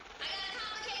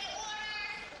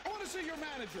see your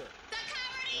manager.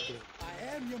 I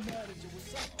am your manager.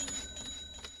 What's up?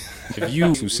 If you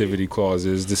exclusivity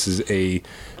clauses, this is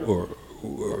or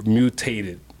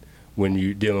mutated when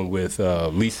you're dealing with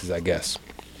leases, I guess.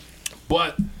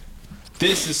 But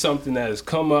this is something that has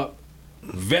come up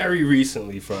very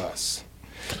recently for us.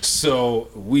 So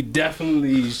we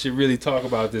definitely should really talk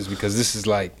about this, because this is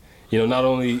like, not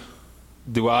only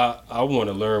do I want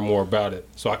to learn more about it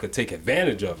so I could take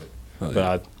advantage of it,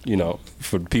 but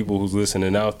for the people who's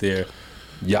listening out there,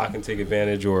 y'all can take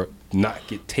advantage or not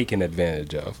get taken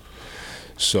advantage of.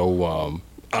 So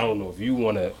I don't know if you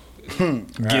want to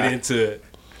get into it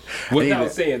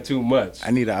without saying too much.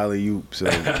 I need an alley-oop, so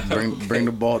bring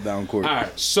the ball down court. All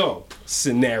right, so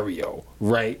scenario,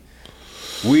 right?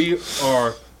 We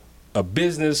are a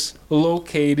business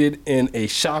located in a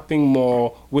shopping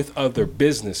mall with other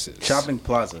businesses. Shopping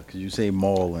plaza, because you say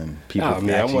mall and people I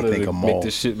actually wanted think to of mall. make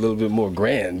this shit a little bit more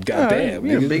grand. Goddamn,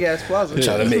 we a big ass plaza.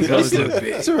 Trying to make us look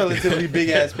big. It's a relatively big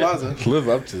ass plaza. Live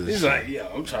up to this. He's like,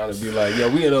 I'm trying to be like,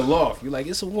 we in a loft. You're like,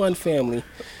 it's a one family.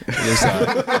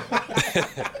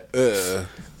 It's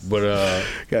but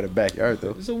got a backyard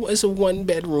though. it's a one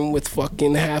bedroom with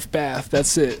fucking half bath.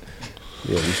 That's it.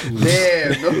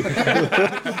 Damn.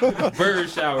 No. Bird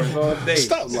showers all day.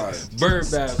 Stop lying. Bird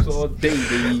baths all day,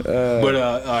 baby. But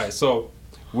all right, so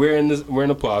we're in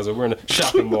the plaza. We're in the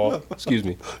shopping mall. Excuse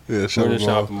me. Yeah, We're in the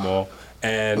shopping mall,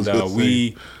 and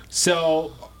we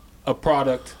sell a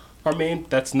product.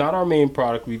 That's not our main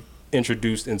product. We've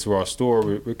introduced into our store.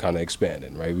 We're kind of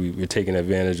expanding, right? We're taking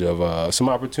advantage of some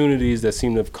opportunities that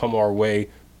seem to have come our way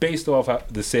based off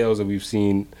the sales that we've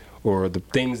seen or the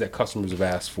things that customers have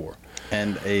asked for.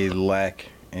 And a lack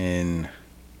in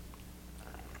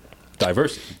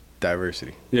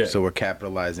diversity. Yeah. So we're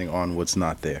capitalizing on what's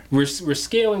not there. We're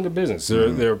scaling the business.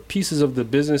 There are pieces of the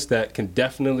business that can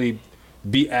definitely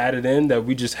be added in that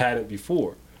we just hadn't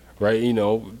before, right?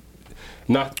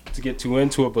 Not to get too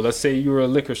into it, but let's say you're a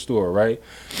liquor store, right?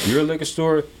 You're a liquor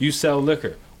store, you sell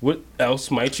liquor. What else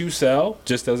might you sell?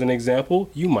 Just as an example,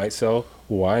 you might sell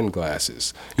wine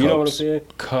glasses. You know what I'm saying?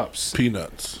 Cups.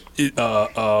 Peanuts.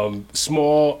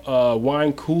 Small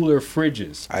wine cooler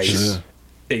fridges. Ice. Yeah.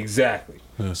 Exactly.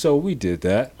 Yeah. So we did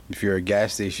that. If you're a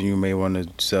gas station, you may want to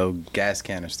sell gas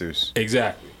canisters.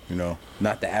 Exactly.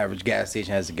 Not the average gas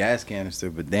station has a gas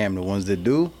canister, but damn, the ones that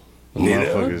do,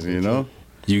 motherfuckers,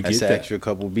 You That's get the that. extra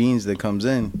couple beans that comes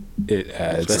in. It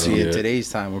adds Especially up. in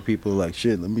today's time where people are like,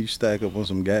 shit, let me stack up on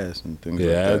some gas and things It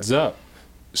like adds that. up.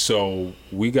 So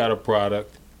we got a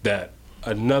product that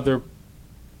another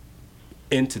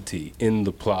entity in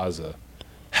the plaza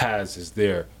has as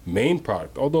their main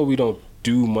product. Although we don't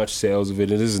do much sales of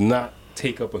it, it does not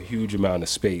take up a huge amount of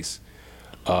space.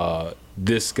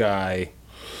 This guy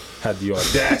had the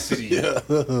audacity to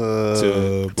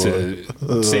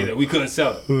say that we couldn't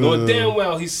sell it. Knowing damn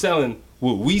well he's selling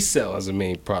what we sell as a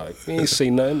main product. He ain't say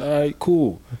nothing. All right,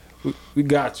 cool. We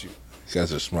got you. You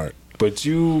guys are smart. But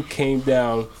you came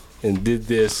down and did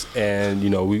this, and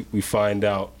we find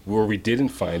out, or we didn't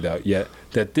find out yet,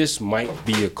 that this might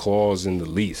be a clause in the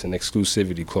lease, an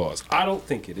exclusivity clause. I don't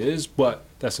think it is, but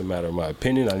that's a matter of my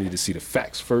opinion. I need to see the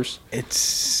facts first.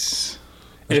 If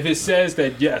it says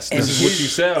that yes, this is what you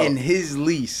sell. In his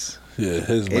lease, Yeah,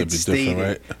 his might be different,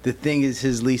 right? The thing is,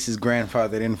 his lease is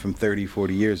grandfathered in from 30,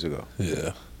 40 years ago.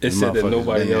 Yeah. It said that Motherfuckers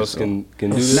nobody been else there, can do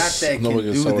this. Not that can Nobody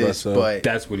can do sell this, that, but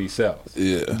That's what he sells.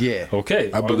 Yeah. yeah, Okay,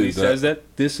 I our believe lease that. says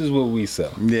that this is what we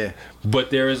sell. yeah.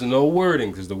 But there is no wording,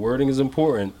 because the wording is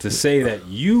important, to say that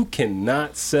you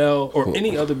cannot sell, or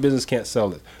any other business can't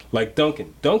sell it. Like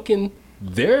Dunkin'. Dunkin',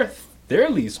 their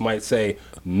lease might say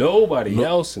nobody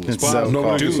else in the spot sell can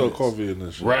Nobody do can sell this. coffee in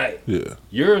this shit. Right. Yeah.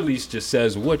 Your lease just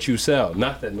says what you sell,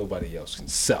 not that nobody else can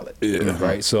sell it. Yeah.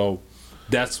 Right. So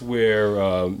that's where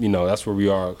that's where we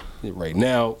are right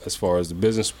now as far as the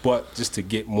business. But just to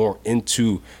get more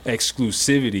into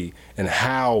exclusivity and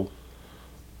how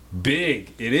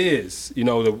big it is,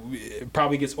 it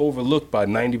probably gets overlooked by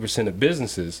 90% of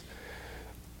businesses.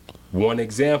 One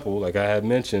example, like I had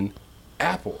mentioned,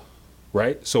 Apple.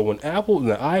 Right? So when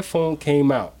the iPhone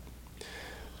came out,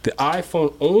 the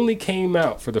iPhone only came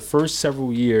out for the first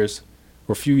several years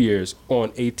or few years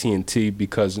on AT&T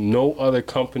because no other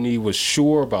company was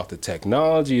sure about the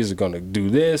technology. Is it going to do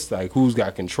this? Like, who's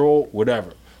got control?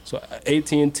 Whatever. So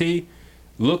AT&T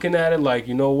looking at it like,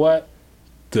 you know what?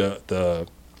 What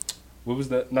was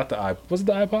the, not the iPod, was it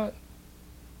the iPod?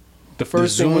 The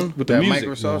first thing Zoom? with the That music.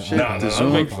 Microsoft shit? No, The not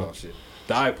Zoom? Microsoft shit.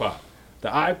 The iPod. The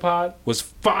iPod was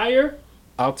fire.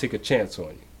 I'll take a chance on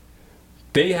you.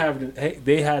 They had an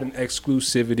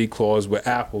exclusivity clause with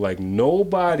Apple, like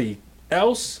nobody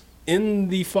else in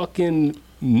the fucking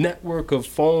network of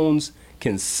phones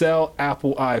can sell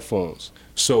Apple iPhones.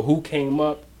 So who came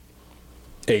up?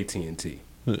 AT&T.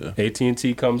 Yeah.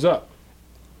 AT&T comes up.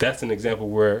 That's an example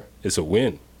where it's a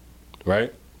win,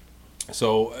 right?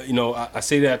 So, I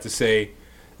say that to say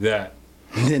that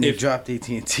And then they dropped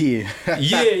AT&T.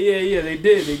 yeah, they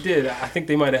did. I think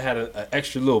they might have had an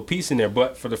extra little piece in there,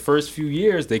 but for the first few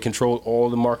years, they controlled all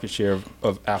the market share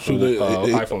of Apple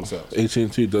iPhone sales.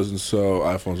 AT&T doesn't sell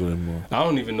iPhones anymore. I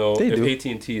don't even know They if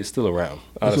do. AT&T is still around.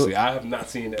 Honestly, I have not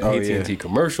seen an Oh, AT&T yeah.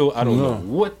 commercial. I don't No. know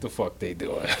what the fuck they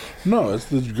doing. No, it's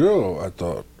this girl, I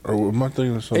thought. Or am I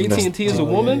thinking of something else? AT&T is a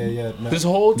woman? Yeah. No, This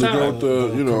whole The girl time? with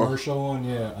the, you know. commercial one,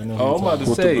 yeah, I know. Oh, I'm about to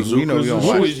With the say, bazookas You know we don't and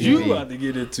what watch was you TV. about to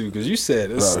get into? Because you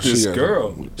said it's Nah, she this got-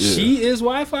 girl. yeah. She is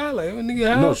Wi-Fi? Like,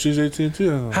 nigga, how? No, she's AT&T.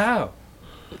 How?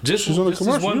 Just, She's on the just this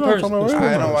commercial. one You know what I'm person. talking about,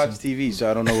 right? I don't watch TV,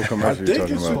 so I don't know what I commercial you're think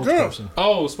talking it's a about. girl.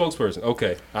 Oh, spokesperson.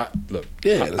 Okay. Look.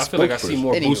 Yeah, I the feel like I see spokesperson.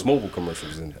 more Anywho. Boost Mobile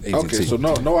commercials than AT&T. Okay, so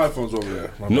no iPhones over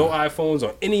there. My No bad. iPhones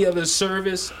or any other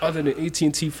service other than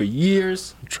AT&T for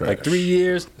years, Trash. like 3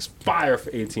 years. It's fire for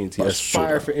AT&T. That's It's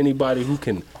fire sure. for anybody who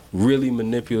can really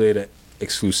manipulate an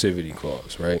exclusivity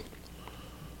clause, right?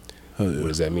 Hell yeah. What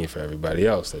does that mean for everybody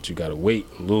else? That you got to wait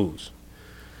and lose.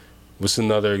 What's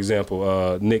another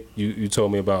example? Nick, you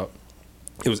told me about,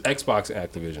 it was Xbox and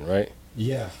Activision, right?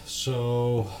 Yeah,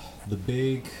 so the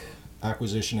big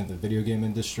acquisition in the video game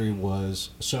industry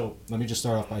was, so let me just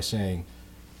start off by saying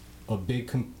a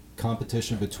big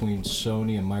competition between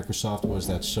Sony and Microsoft was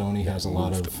that Sony has a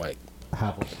lot Move of the mic.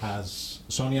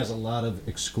 Sony has a lot of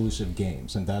exclusive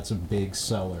games, and that's a big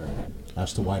seller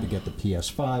as to why to get the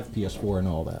PS5, PS4, and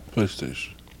all that. PlayStation.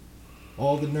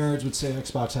 All the nerds would say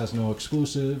Xbox has no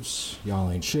exclusives.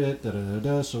 Y'all ain't shit. Da da da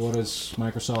da. So what does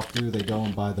Microsoft do? They go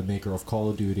and buy the maker of Call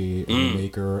of Duty and the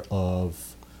maker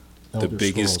of The Elder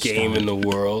biggest Scrolls game in the Skyrim.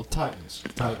 world. Titans.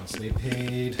 They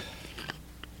paid.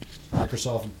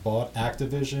 Microsoft bought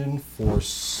Activision for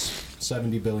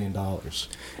 $70 billion. Damn!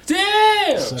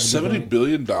 $70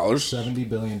 billion? $70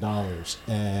 billion.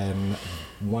 And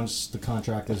once the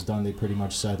contract is done, they pretty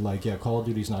much said, like, yeah, Call of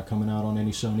Duty's not coming out on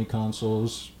any Sony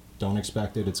consoles. Don't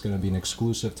expect it. It's going to be an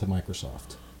exclusive to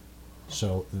Microsoft.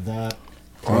 So that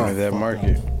Wow, that fucked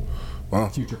market. up Wow.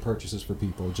 future purchases for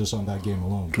people just on that game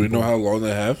alone. Do we know how long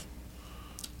they have?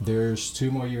 There's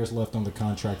 2 more years left on the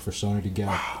contract for Sony to get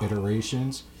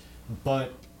iterations,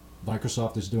 but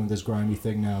Microsoft is doing this grimy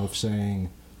thing now of saying,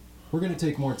 we're going to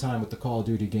take more time with the Call of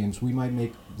Duty games. We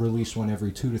might release one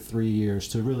every 2 to 3 years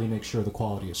to really make sure the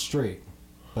quality is straight.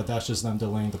 But that's just them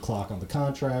delaying the clock on the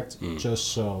contract just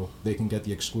so they can get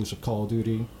the exclusive Call of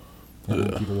Duty. And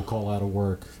then people will call out of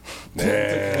work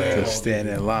To stand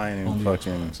in line and on the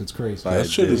fucking. Xbox. It's crazy. Like- That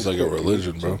shit is like a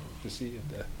religion, bro.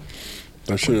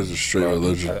 That shit is a straight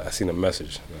religion. I seen a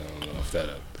message. I don't know if that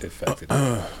affected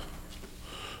it.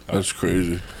 That's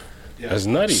crazy. That's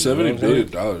nutty. $70 billion,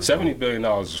 $70 billion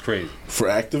is crazy. For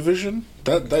Activision?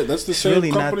 That's the It's same really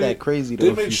not company. that crazy They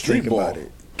though make if you Street think Ball. about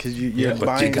it. Because you're But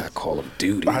buying. you got Call of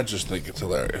Duty. I just think it's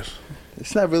hilarious.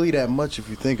 It's not really that much if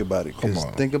you think about it. Because Come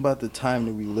on. think about the time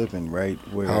that we live in, right?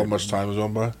 Where How much time is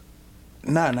on by?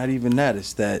 not even that.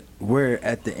 It's that we're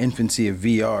at the infancy of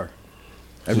VR.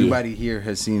 Everybody here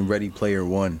has seen Ready Player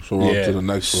One. So we're Yeah. on to the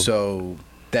next one. So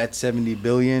that 70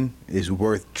 billion is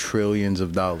worth trillions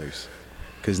of dollars.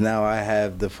 Cause now I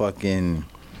have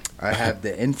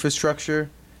the infrastructure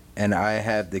and I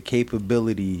have the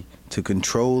capability to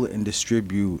control and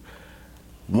distribute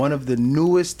one of the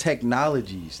newest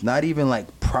technologies, not even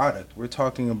like product. We're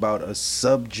talking about a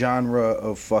subgenre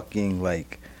of fucking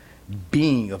like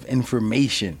being of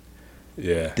information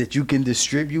Yeah. that you can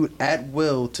distribute at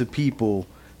will to people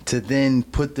to then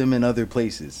put them in other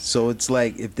places. So it's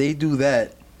like if they do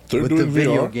that They're with the doing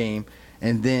video VR? game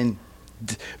and then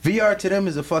VR to them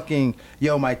is a fucking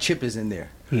my chip is in there.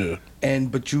 Yeah.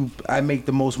 But I make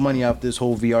the most money off this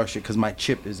whole VR shit because my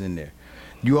chip is in there.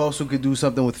 You also could do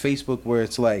something with Facebook where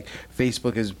it's like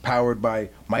Facebook is powered by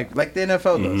like the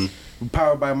NFL does,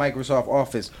 powered by Microsoft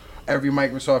Office. Every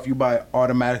Microsoft you buy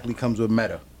automatically comes with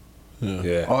Meta.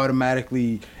 Yeah.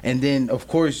 Automatically, and then of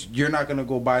course you're not gonna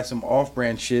go buy some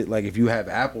off-brand shit. Like if you have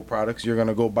Apple products, you're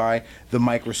gonna go buy the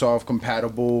Microsoft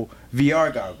compatible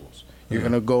VR goggles. You're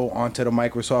gonna go onto the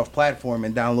Microsoft platform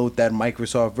and download that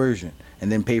Microsoft version,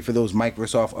 and then pay for those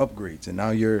Microsoft upgrades. And now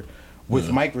you're with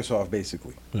Microsoft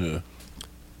basically. Yeah.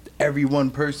 Every one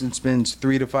person spends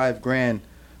 $3,000 to $5,000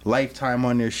 lifetime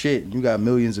on their shit. You got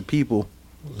millions of people.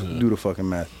 Do the fucking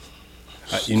math.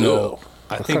 I What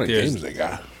think kind of there's. games they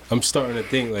got? I'm starting to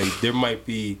think like there might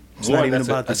be. It's not even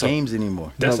about the games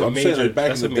anymore. That's No, a I'm saying, major. like, back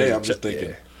that's in a the day, major I'm just che- thinking.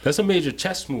 yeah. That's a major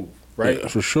chess move right? Yeah,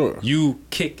 for sure. You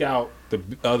kick out the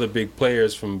other big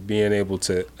players from being able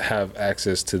to have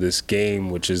access to this game,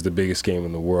 which is the biggest game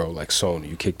in the world, like Sony.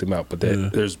 You kick them out, but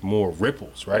there's more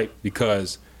ripples, right?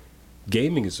 Because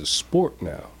gaming is a sport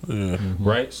now,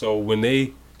 right? So when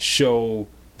they show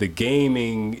the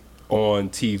gaming on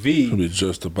TV, It'll be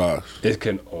just a box. it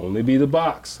can only be the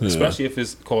box, especially if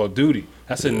it's Call of Duty.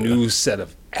 That's a new set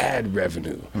of ad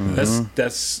revenue.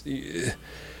 That's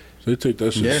They take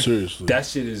that shit seriously. that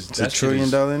shit is It's a $1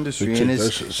 trillion industry, They and take that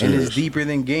it's shit and serious. it's deeper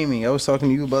than gaming. I was talking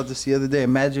to you about this the other day.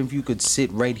 Imagine if you could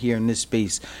sit right here in this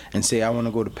space and say, "I want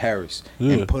to go to Paris,"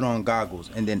 and put on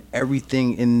goggles, and then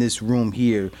everything in this room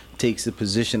here takes the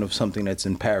position of something that's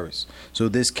in Paris. So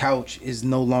this couch is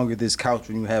no longer this couch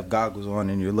when you have goggles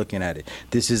on and you're looking at it.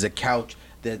 This is a couch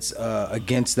that's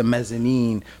against the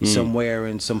mezzanine somewhere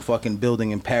in some fucking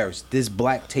building in Paris. This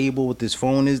black table with this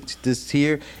phone this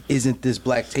here isn't this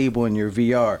black table in your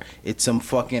VR. It's some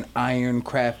fucking iron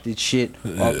crafted shit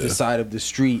off the side of the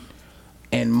street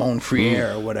in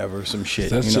Montfrier or whatever, some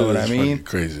shit. That You shit know what is I mean? fucking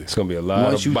crazy. it's gonna be a lot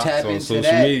Once of you bots tap on into social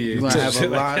that, media. you're gonna have a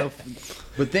Shit like lot that. of.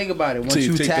 But think about it. Once Till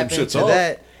you you take tap them shits into off.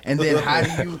 that, and then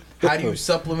how do you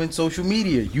supplement social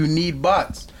media? You need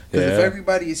bots. Because if Yeah.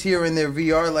 everybody is here in their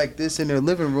VR like this in their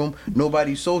living room,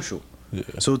 nobody's social.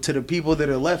 So to the people that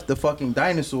are left, the fucking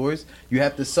dinosaurs, you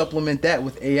have to supplement that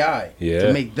with AI Yeah.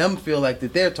 to make them feel like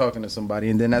that they're talking to somebody,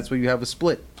 and then that's where you have a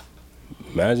split.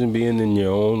 Imagine being in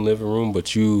your own living room,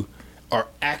 but you are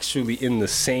actually in the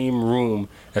same room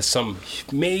as some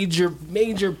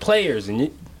major players,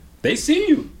 and they see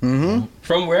you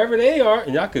from wherever they are,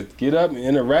 and y'all could get up and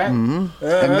interact. Imagine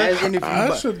if you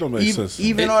That shit don't make sense.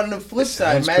 even on the flip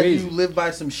side, sounds imagine crazy. you live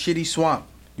by some shitty swamp.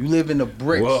 You live in the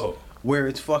bricks Whoa. where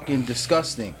it's fucking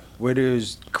disgusting, where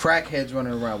there's crackheads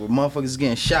running around, where motherfuckers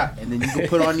getting shot, and then you can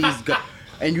put on these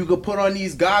and you could put on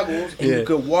these goggles and you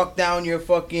could walk down your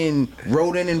fucking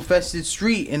rodent infested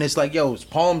street, and it's like, yo, it's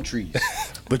palm trees,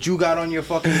 but you got on your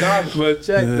fucking goggles. But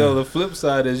check though, the flip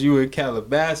side is you in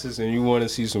Calabasas and you want to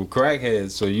see some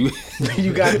crackheads, so you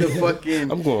You got the fucking.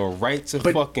 I'm going right to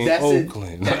But fucking that's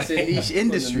Oakland. that's a niche From the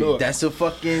industry. north. That's a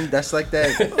fucking. That's like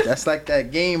that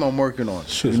game I'm working on.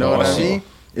 You know what I awesome. mean?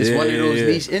 It's Yeah, one of those yeah.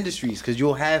 niche industries because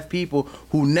you'll have people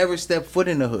who never step foot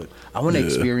in the hood. I want to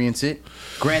experience it.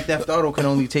 Grand Theft Auto can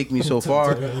only take me so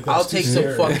far. I'll take some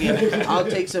I'll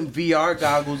take some VR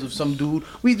goggles of some dude.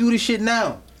 We do this shit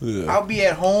now. Yeah. I'll be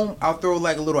at home. I'll throw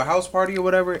like a little house party or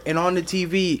whatever, and on the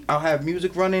TV I'll have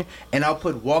music running, and I'll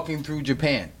put "Walking Through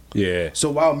Japan." Yeah. So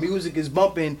while music is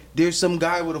bumping, there's some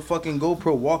guy with a fucking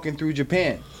GoPro walking through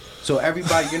Japan. So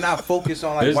everybody, you're not focused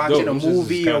on like It's watching dope. a It's just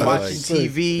movie or kinda watching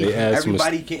like- TV. They add some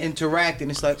Everybody can interact,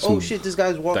 and it's like, oh shit, this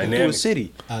guy's walking through a dynamic.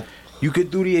 city. Uh, You could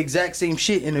do the exact same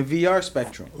shit in a VR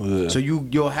spectrum. Yeah. So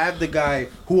you'll have the guy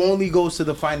who only goes to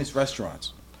the finest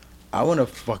restaurants. I want a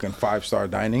fucking 5-star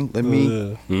dining. Let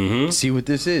me see what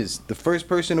this is. The first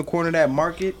person to corner that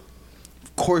market,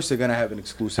 of course they're gonna have an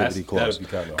exclusivity That'd clause. be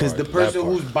kinda Because hard, the that person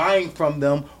part. who's buying from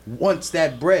them wants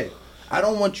that bread. I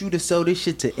don't want you to sell this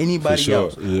shit to anybody For sure,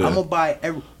 else. yeah. I'm gonna buy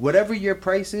whatever your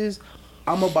price is.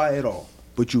 I'm gonna buy it all,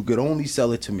 but you could only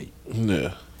sell it to me.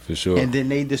 Yeah. For sure. And then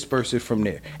they disperse it from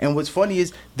there. And what's funny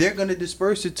is they're gonna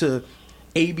disperse it to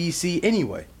ABC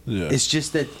anyway. Yeah. It's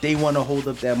just that they want to hold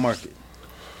up that market.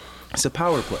 It's a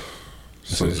power play.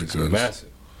 Sounds It's good. massive.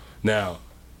 Now,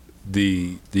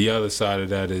 the other side of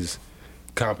that is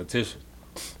competition,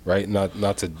 right?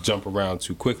 Not to jump around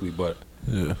too quickly, but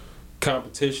Yeah.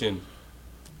 competition,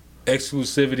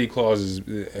 exclusivity clauses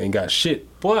ain't got shit.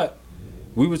 But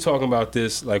we were talking about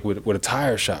this like with a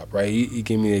tire shop, right? He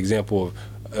gave me an example of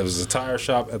it was a tire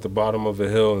shop at the bottom of a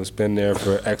hill and it's been there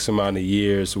for X amount of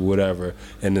years or whatever,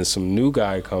 and then some new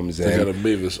guy comes They got in. a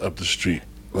Mavis up the street.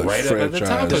 Like Right up at the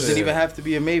top It of doesn't it. even have to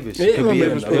be a Mavis. Yeah, It could be a,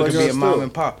 Mavis, it could like be a still. mom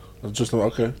and pop. Just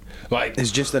okay. Like It's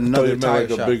just you another meant tire like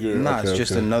a shop. bigger- Nah, okay, it's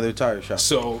just okay. another tire shop.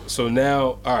 So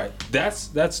now, all right,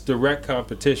 that's direct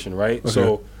competition, right?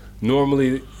 So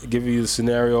normally, give you the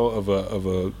scenario of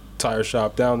a tire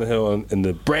shop down the hill and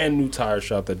the brand new tire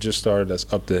shop that just started that's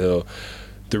up the hill.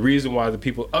 The reason why the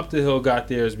people up the hill got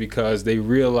there is because they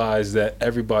realized that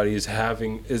everybody is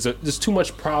having there's too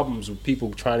much problems with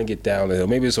people trying to get down the hill.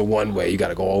 Maybe it's a one way, you got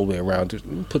to go all the way around. Just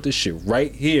put this shit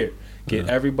right here. Get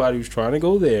everybody who's trying to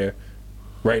go there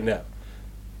right now.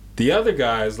 The other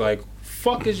guy is like,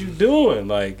 fuck is you doing?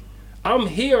 Like, I'm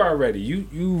here already. You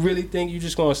really think you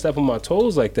just gonna step on my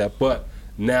toes like that? But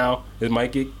now this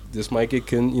might get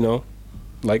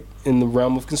like in the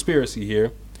realm of conspiracy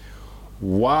here.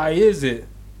 Why is it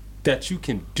that you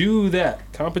can do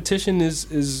that? Competition is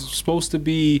supposed to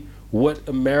be what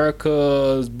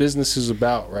America's business is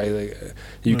about, right? Like,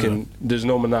 you can. There's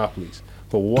no monopolies.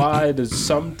 But why does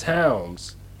some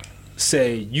towns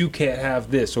say you can't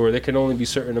have this, or there can only be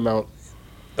certain amount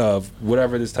of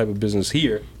whatever this type of business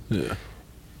here, Yeah.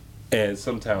 and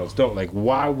some towns don't? Like,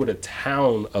 why would a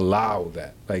town allow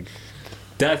that? Like,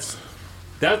 that's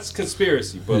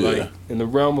conspiracy. But Yeah. like in the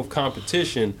realm of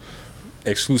competition,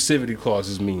 exclusivity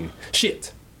clauses mean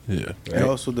shit. Yeah. It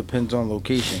also depends on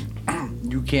location.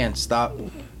 You can't stop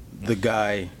the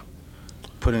guy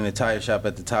putting a tire shop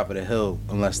at the top of the hill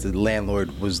unless the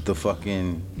landlord was the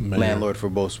fucking Mayor. landlord for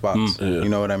both spots. Yeah. You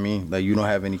know what I mean? Like, you don't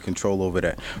have any control over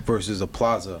that. Versus a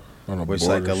plaza, On a where it's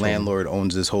board like or a something. landlord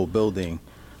owns this whole building.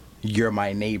 You're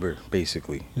my neighbor,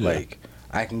 basically. Yeah. Like,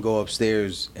 I can go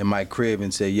upstairs in my crib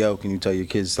and say, yo, can you tell your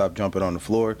kids to stop jumping on the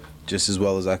floor? Just as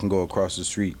well as I can go across the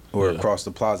street or Yeah. across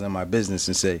the plaza in my business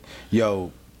and say,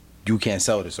 yo, you can't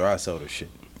sell this or I sell this shit.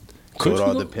 So Could it you,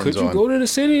 all go, depends could you on. go to the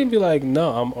city and be like,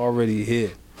 no, I'm already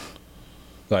here?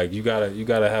 Like, you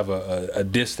gotta have a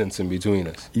distance in between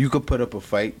us. You could put up a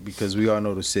fight because we all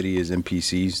know the city is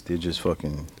NPCs. They're just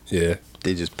fucking, Yeah.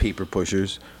 they're just paper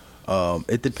pushers.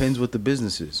 It depends what the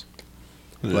business is.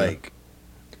 Yeah. Like,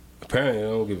 Apparently, they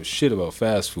don't give a shit about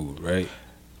fast food, right?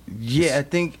 yeah, I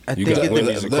think You it, got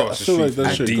Wendy's that- across I the feel street, like that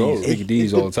Big shit D's, goes. Big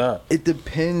D's all the time. it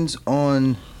depends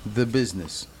on the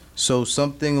business. So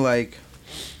something like,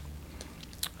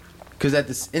 because at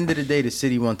the end of the day, the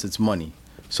city wants its money.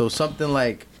 So something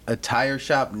like a tire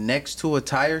shop next to a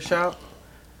tire shop,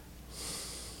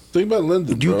 Think about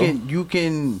Linden, you bro.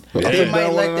 can. Yeah. They Up might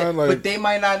and like down that, line, like, but they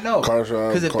might not know. car shop,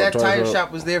 Because if car that tire tire shop.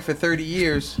 shop was there for 30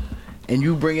 years, and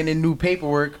you bringing in new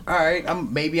paperwork, all right,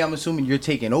 I'm assuming you're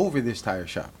taking over this tire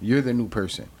shop. You're the new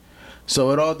person.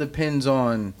 So it all depends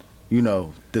on,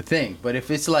 the thing. But if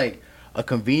it's like a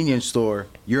convenience store,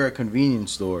 you're a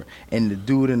convenience store, and the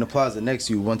dude in the plaza next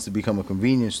to you wants to become a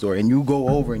convenience store, and you go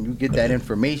over and you get that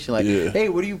information like, Yeah. hey,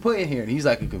 what are you putting here? And he's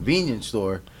like, a convenience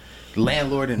store.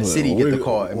 Landlord in the Wait, city get the wait-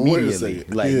 call wait a immediately.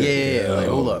 second. Like, Yeah. yeah, like,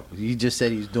 hold up. He just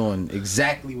said he's doing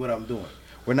exactly what I'm doing.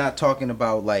 We're not talking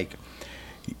about like,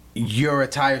 you're a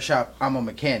tire shop, I'm a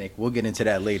mechanic. We'll get into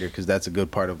that later because that's a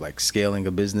good part of like scaling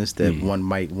a business that one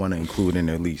might want to include in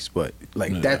their lease. But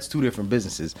like, that's two different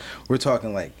businesses. We're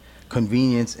talking like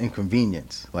convenience and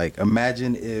convenience. Like,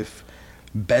 imagine if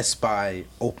Best Buy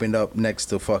opened up next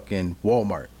to fucking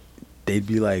Walmart. They'd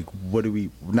be like,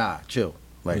 nah, chill.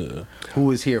 Like, Yeah. who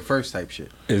was here first type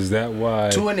shit. Is that why?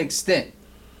 To an extent,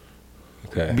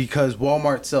 Okay. because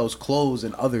Walmart sells clothes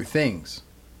and other things.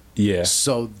 Yeah.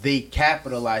 So they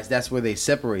capitalize. That's where they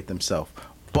separate themselves.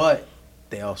 But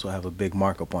they also have a big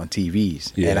markup on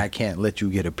TVs. Yeah. And I can't let you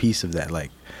get a piece of that.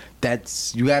 Like,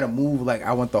 you got to move like,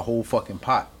 I want the whole fucking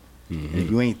pot. Mm-hmm. And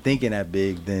if you ain't thinking that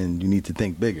big, then you need to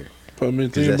think bigger. But I mean,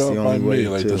 'Cause think that's about the by only way me,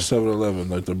 like to- the 7-Eleven,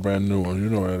 like the brand new one. You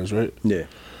know where that is, right? Yeah.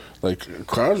 Like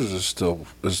Krauser's is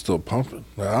still pumping.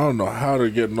 Like, I don't know how they're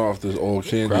getting off this old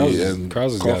candy Krauser's and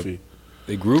got- coffee.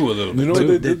 They grew a little You know bit. what too.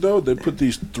 they did though? They put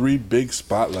these 3 big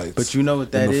spotlights. But you know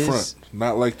what that in the is? front,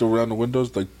 not like around the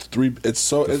windows. Like 3.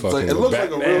 It's like fucking it looks like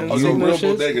a Batman real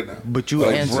shit? bodega now. But you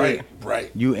like, answered,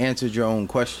 right. you answered your own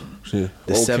question. Yeah.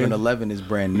 The Old 7-Eleven is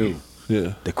brand new. candy.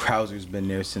 Yeah. The Krauser's been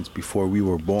there since before we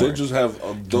were born. They just have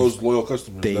those loyal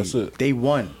customers. That's it. They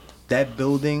won. That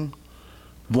building,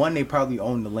 one, they probably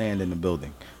own the land in the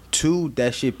building. 2,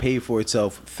 that shit paid for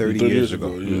itself 30 years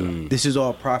ago. Yeah. This is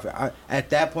all profit. At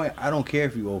that point, I don't care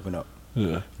if you open up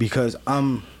Yeah. because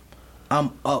I'm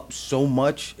up so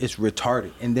much, it's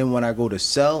retarded. And then when I go to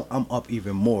sell, I'm up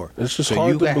even more. It's just So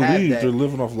hard you to can have believe that- they're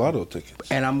living off lotto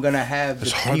tickets. and I'm gonna have the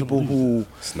It's hard to people believe who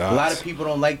It's a not. lot of people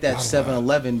don't like that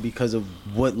 7-Eleven because of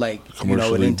what it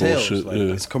Commercially entails. bullshit, Like, yeah.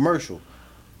 it's commercial.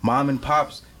 Mom and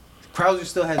pops. Krauser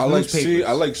still has I like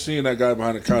newspapers. seeing that guy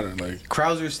behind the counter. Like,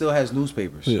 Krauser still has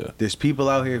newspapers. Yeah. There's people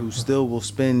out here who still will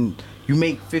spend. You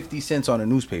make 50 cents on a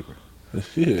newspaper,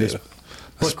 yeah.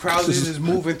 but Krauser's is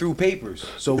moving through papers.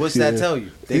 So what's that Yeah. tell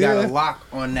you? They got Yeah. a lock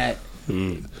on that.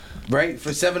 Right? For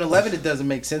 7-Eleven, it doesn't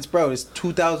make sense, bro. It's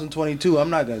 2022. I'm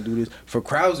not gonna do this. For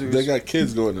Krauser's, They got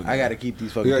kids going in. I there. gotta keep these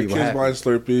They fucking got people kids happy. buying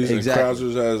Slurpees, Exactly. and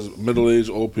Krauser's has middle-aged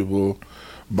old people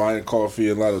buying coffee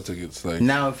and lotto tickets. Like,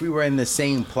 Now, if we were in the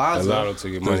same A plaza, lotto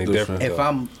ticket money That's different. if though.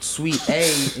 I'm suite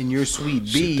A and you're suite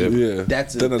B, Yeah,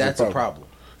 that's then a problem.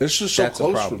 it's just so That's a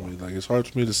close for problem. me. Like, it's hard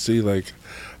for me to see like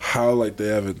how like they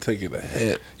haven't taken a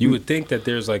hit. You would think that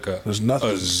there's like There's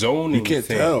nothing. a zoning You can't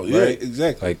thing, tell. Yeah, right?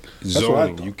 exactly. Like That's what I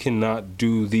zoning. thought. You cannot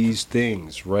do these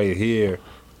things right here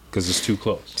because it's too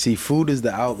close. See, food is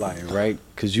the outlier, right?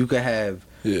 Because you could have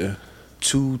Yeah,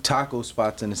 2 taco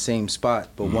spots in the same spot,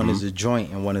 but one is a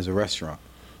joint and one is a restaurant.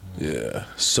 yeah.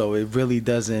 So it really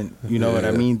doesn't, you know what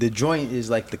I Yeah. mean? The joint is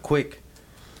like the quick,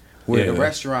 where the Yeah.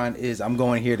 restaurant is I'm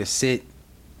going here to sit,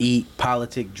 eat,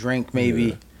 politic, drink, maybe.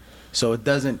 Yeah. So it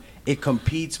doesn't. It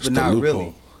competes, but It's the not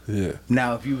loophole. really. Yeah.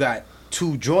 Now, if you got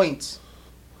 2 joints,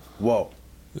 whoa.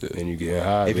 And you get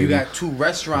high. If you got 2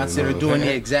 restaurants that are doing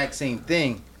the exact same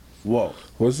thing, whoa.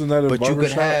 Wasn't that a But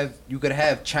barbershop? you could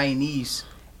have Chinese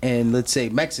and let's say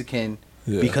Mexican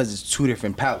Yeah. because it's 2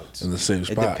 different palates. In the same It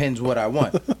spot. depends what I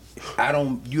want.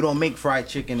 You don't make fried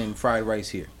chicken and fried rice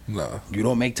here. Nah. You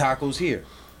don't make tacos here.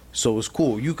 So it's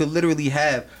cool. You could literally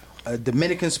have a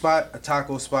Dominican spot, a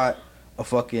taco spot, a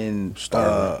fucking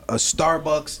Starbucks. a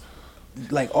Starbucks,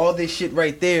 like all this shit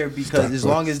right there because as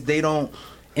long as they don't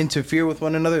interfere with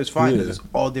one another, it's fine. 'Cause Yeah. it's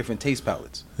all different taste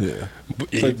palettes. Yeah.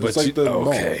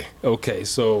 Okay.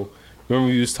 So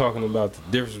remember you was talking about the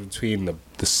difference between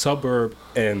the suburb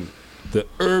and the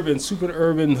urban, super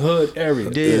urban hood area.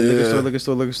 Yeah, liquor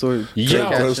store. Yo.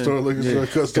 Cut store, liquor store,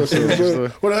 cut store, Cut liquor store. store.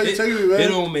 What the hell you taking me, man? It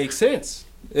don't make sense.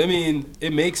 I mean,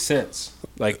 it makes sense,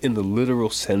 like in the literal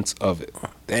sense of it.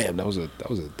 Damn, that was a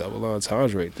double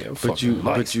entendre right there. But you,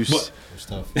 It's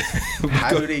tough. how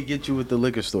do they get you with the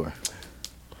liquor store?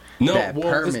 no, That well,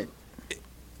 it's- permit.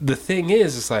 the thing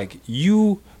is, it's like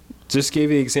you just gave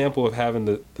the example of having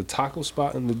the taco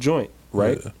spot and the joint,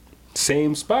 right? Yeah.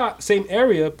 Same spot, same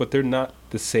area, but they're not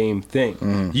the same thing.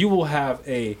 Mm-hmm. You will have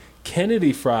a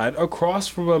Kennedy Fried across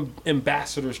from an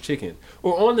Ambassador's Chicken,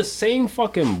 or on the same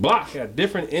fucking block at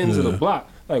different ends of the block.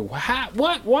 Like, how,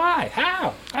 what, why,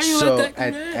 how you So let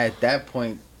that? at that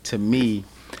point, to me,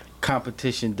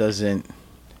 competition doesn't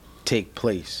take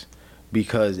place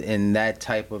because in that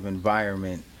type of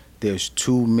environment, there's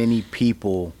too many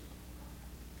people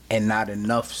and not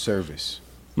enough service.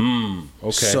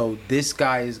 Okay. So this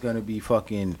guy is gonna be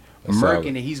fucking That's murking solid.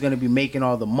 and he's gonna be making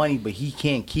all the money, but he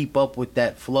can't keep up with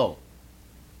that flow.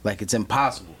 Like it's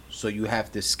impossible. So you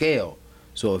have to scale.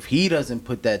 So if he doesn't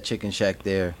put that chicken shack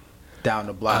there down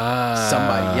the block,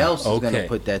 somebody else is gonna okay.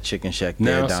 put that chicken shack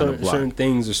there now down the certain, block. certain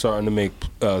things are starting to make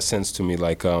sense to me,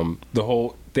 like the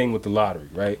whole thing with the lottery,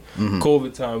 right? Mm-hmm.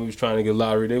 COVID time, we was trying to get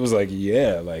lottery. They was like,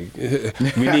 yeah, like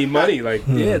we need money, like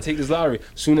yeah, take this lottery.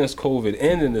 Soon as COVID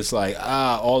ended, it's like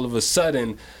all of a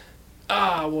sudden,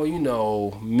 well, you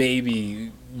know,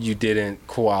 maybe you didn't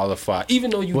qualify,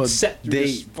 even though you Well, set through they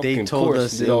this fucking they told course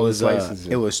us and did it all was this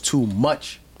licensing. it was too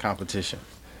much competition.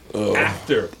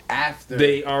 after After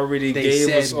they already they gave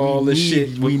said us all we the need,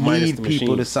 shit. we minus need the people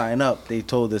to machines. sign up. They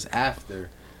told us after.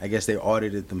 I guess they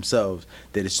audited themselves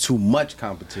that it's too much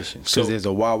competition because So- there's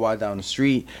a Wawa down the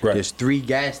street. Right. There's 3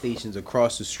 gas stations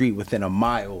across the street within a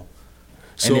mile,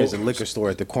 So- and there's a liquor store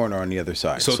at the corner on the other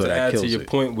side. So, So, to that add kills to your it.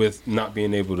 point with not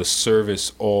being able to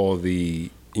service all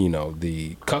the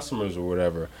the customers or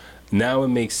whatever, now it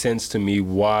makes sense to me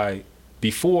why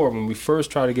before when we first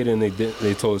tried to get in,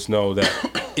 they told us no, that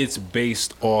it's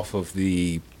based off of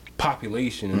the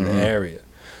population in the area.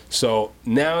 So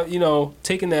now,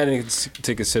 taking that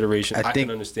into consideration, I think-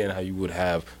 can understand how you would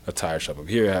have a tire shop up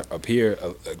here,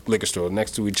 a liquor store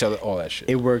next to each other, all that shit.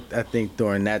 It worked, I think,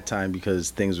 during that time because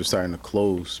things were starting to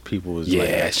close. People was like,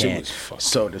 Yeah, I shit can't. was fucking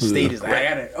So the state is like,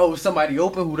 I gotta. Somebody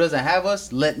open who doesn't have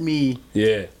us. Let me.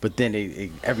 Yeah. But then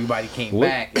everybody came What-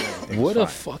 back. And everything What was a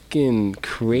fine. fucking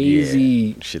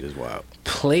crazy shit is wild.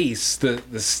 place the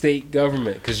state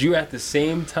government, because you're at the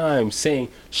same time saying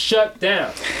shut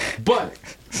down but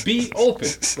be open.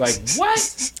 Like,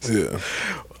 what? Yeah.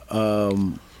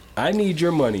 I need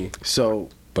your money, So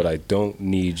but I don't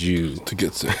need you. To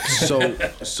get sick.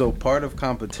 so part of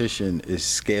competition is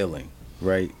scaling,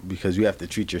 right? Because you have to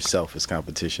treat yourself as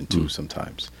competition too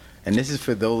sometimes. And this is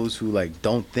for those who like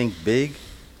don't think big,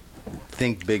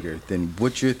 think bigger than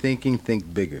what you're thinking,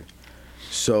 think bigger.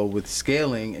 So with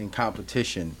scaling and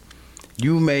competition,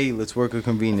 let's work a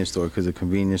convenience store because a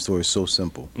convenience store is so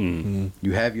simple.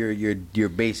 You have your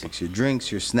basics, your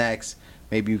drinks, your snacks.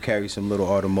 Maybe you carry some little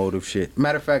automotive shit.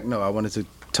 Matter of fact, no, I wanted to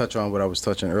touch on what I was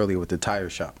touching earlier with the tire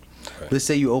shop. Right. Let's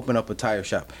say you open up a tire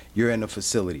shop. You're in a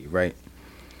facility, right?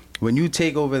 When you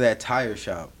take over that tire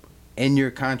shop, in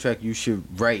your contract you should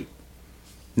write,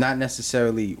 not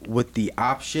necessarily with the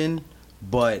option,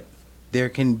 but there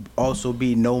can also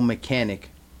be no mechanic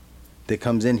that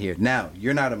comes in here. Now,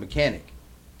 you're not a mechanic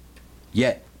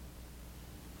yet.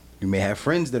 You may have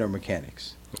friends that are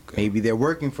mechanics. Okay. Maybe they're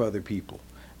working for other people.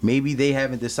 Maybe they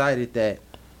haven't decided that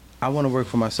I want to work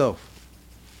for myself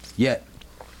yet.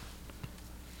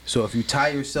 So if you tie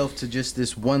yourself to just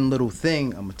this one little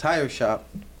thing, I'm a tire shop,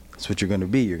 that's what you're going to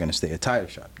be. You're going to stay a tire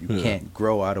shop. You can't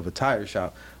grow out of a tire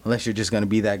shop unless you're just going to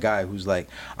be that guy who's like,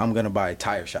 I'm going to buy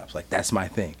tire shops. Like, that's my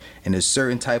thing. And there's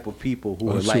certain type of people who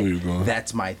I are see like, where you're going.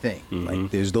 that's my thing. Like,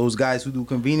 there's those guys who do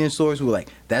convenience stores who are like,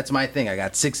 that's my thing. I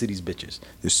got 6 of these bitches.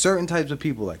 There's certain types of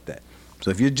people like that.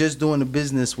 So if you're just doing a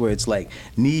business where it's like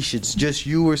niche, it's just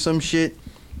you or some shit.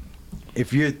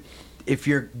 If you're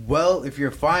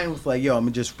fine with like, yo, I'm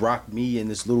gonna just rock me in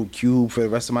this little cube for the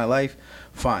rest of my life,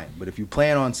 fine. But if you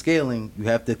plan on scaling, you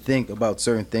have to think about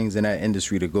certain things in that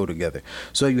industry to go together.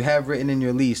 So you have written in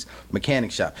your lease,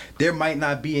 mechanic shop. There might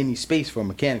not be any space for a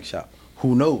mechanic shop.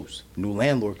 Who knows? New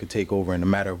landlord could take over in a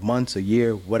matter of months, a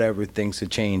year, whatever, things could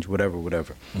change, whatever.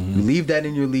 You leave that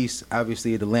in your lease.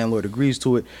 Obviously, the landlord agrees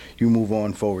to it. You move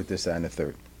on forward, this, that, and the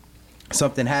third.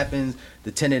 Something happens,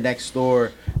 the tenant next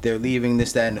door, they're leaving,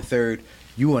 this, that, and the third.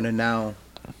 You want to now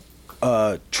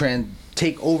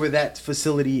take over that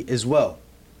facility as well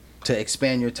to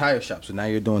expand your tire shop. So now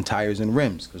you're doing tires and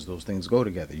rims because those things go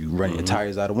together. You run your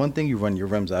tires out of one thing, you run your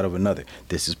rims out of another.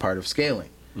 This is part of scaling,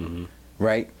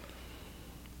 right?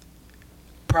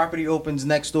 Property opens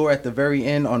next door at the very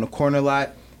end on the corner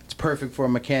lot. It's perfect for a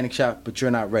mechanic shop, but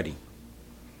you're not ready.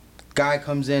 Guy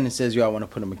comes in and says, yo, I want to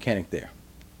put a mechanic there.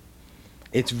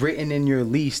 It's written in your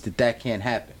lease that can't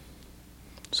happen.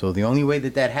 So the only way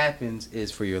that happens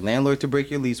is for your landlord to break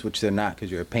your lease, which they're not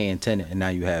because you're a paying tenant and now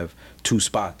you have 2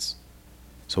 spots.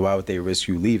 So why would they risk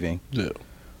you leaving? Yeah.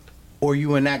 Or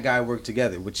you and that guy work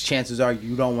together, which chances are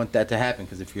you don't want that to happen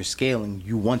because if you're scaling,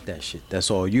 you want that shit. That's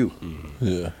all you.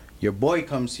 Yeah. Your boy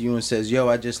comes to you and says, yo,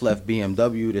 I just left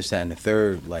BMW, this, that, and the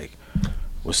third. Like,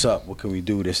 what's up? What can we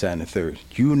do, this, that, and the third?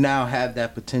 You now have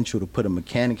that potential to put a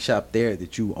mechanic shop there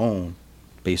that you own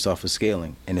based off of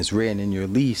scaling. And it's written in your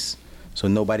lease, so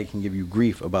nobody can give you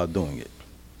grief about doing it.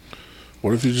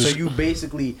 What if you just... So you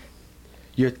basically,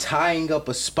 you're tying up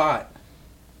a spot.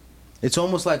 It's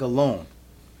almost like a loan.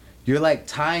 You're like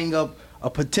tying up a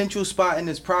potential spot in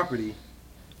this property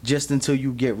just until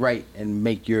you get right and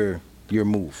make your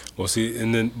move. Well, see,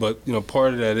 and then, but you know,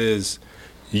 part of that is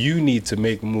you need to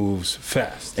make moves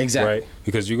fast. Exactly. Right?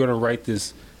 Because you're gonna write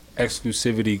this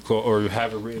exclusivity or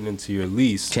have it written into your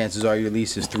lease. Chances are your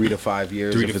lease is 3 to 5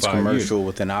 years. 3 if to it's 5 commercial, years.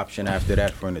 with an option after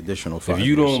that for an additional 5 If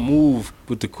you years. don't move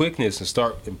with the quickness and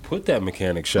start and put that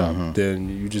mechanic shop, then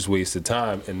you just wasted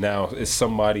time. And now it's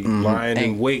somebody lying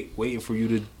in wait, waiting for you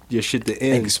to your shit to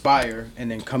end. expire,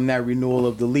 and then come that renewal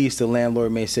of the lease, the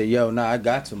landlord may say, yo, nah, I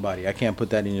got somebody. I can't put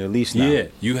that in your lease now. Yeah,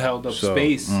 you held up So,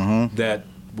 space that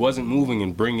wasn't moving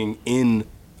and bringing in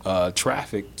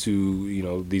traffic to, you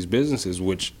know, these businesses,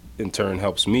 which in turn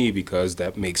helps me because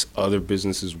that makes other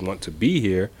businesses want to be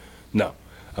here. No,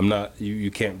 I'm not.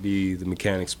 You can't be the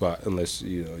mechanic spot unless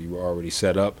you know you were already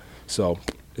set up. So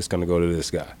it's gonna go to this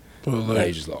guy. But Now like,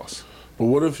 you just lost. but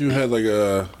what if you had like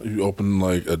you opened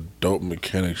like a dope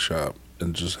mechanic shop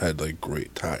and just had like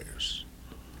great tires?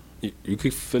 You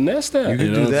could finesse that. You can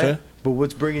know do what I'm that, saying? but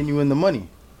what's bringing you in the money?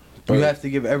 But- You have to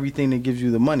give everything that gives you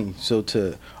the money. So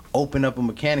to open up a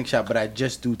mechanic shop, but I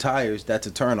just do tires, that's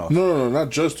a turnoff. No, not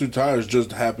just do tires.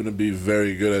 Just happen to be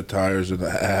very good at tires and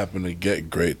happen to get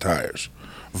great tires.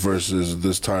 Versus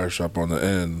this tire shop on the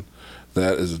end,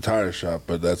 that is a tire shop,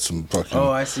 but that's some fucking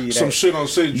I see some that. shit on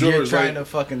St. George. You're trying like, to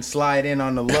fucking slide in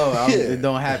on the low. It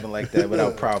don't happen like that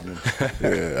without problem.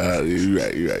 yeah, you're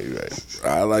right.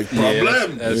 I like Yeah,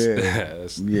 problem.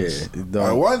 that's Yeah, it don't.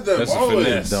 I want them That's a always.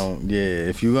 finesse. Don't. Yeah,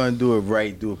 if you're gonna do it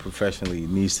right, do it professionally. It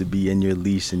needs to be in your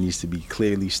lease. It needs to be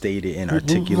clearly stated and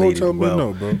articulated tell me well.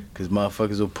 no, bro? Because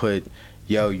motherfuckers will put,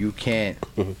 yo, you can't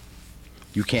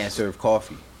serve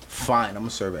coffee. Fine, I'm gonna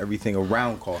serve everything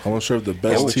around coffee. I want to serve the And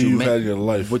best what tea you you've meant- had in your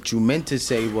life. What you meant to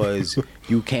say was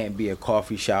you can't be a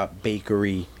coffee shop,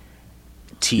 bakery,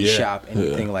 tea Yeah. shop,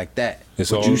 anything like that. It's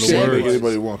what all you in the said words. was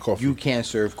Anybody want coffee? you can't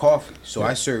serve coffee. So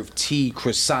I serve tea,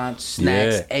 croissants,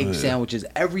 snacks, Yeah. egg sandwiches,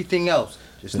 everything else,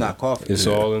 just not coffee. It's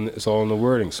all in the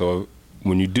wording. So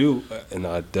when you do, and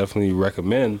I definitely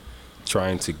recommend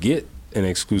trying to get an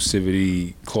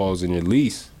exclusivity clause in your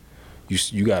lease.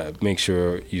 You gotta make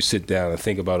sure you sit down and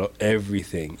think about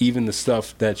everything, even the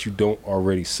stuff that you don't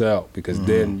already sell, because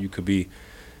then you could be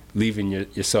leaving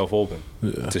yourself open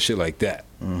to shit like that.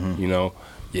 You know,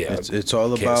 yeah, It's all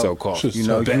can't sell about, coffee. you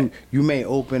know, Bet. you may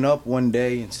open up one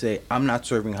day and say, I'm not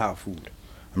serving hot food.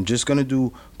 I'm just going to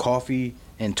do coffee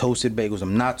and toasted bagels.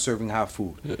 I'm not serving hot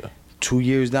food. Yeah. 2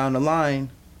 years down the line,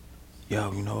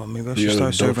 yo, you know what, maybe I should You got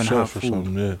a start dope serving hot chef or food.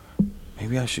 something, yeah.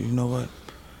 Maybe I should, you know what?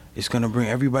 It's going to bring,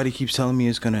 everybody keeps telling me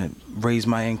it's going to raise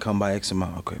my income by X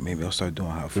amount. Okay, maybe I'll start doing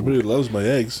hot food. Everybody loves my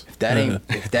eggs. If that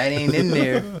ain't in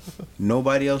there,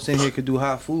 nobody else in here could do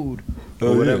hot food or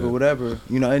Oh, whatever, yeah. whatever.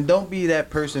 You know, and don't be that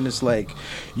person that's like,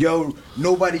 yo,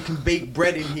 nobody can bake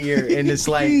bread in here, and it's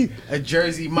like a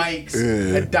Jersey Mike's,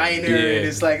 Yeah. a diner, Yeah. and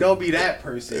it's like, don't be that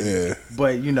person. Yeah.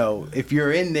 But you know, if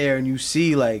you're in there and you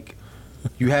see like,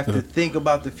 you have to think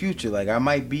about the future. Like I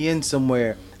might be in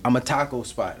somewhere. I'm a taco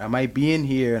spot. I might be in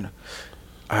here and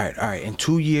all right. In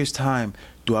 2 years' time,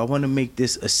 do I want to make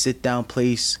this a sit-down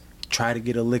place? Try to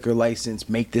get a liquor license,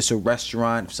 make this a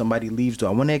restaurant. If somebody leaves, do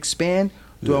I want to expand?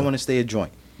 Do I want to stay a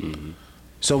joint? Mm-hmm.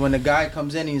 So when the guy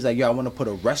comes in and he's like, yo, I want to put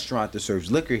a restaurant that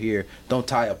serves liquor here, don't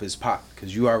tie up his pot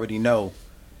because you already know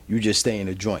you just stay in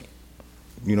a joint.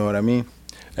 You know what I mean?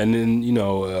 And then,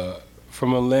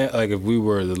 from a like if we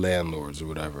were the landlords or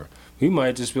whatever, we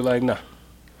might just be like, nah.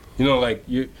 Like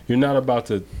you're not about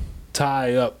to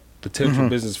tie up potential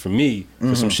business for me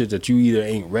for some shit that you either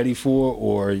ain't ready for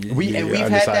or we've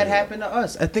had that happen to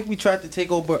us. I think we tried to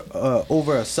take over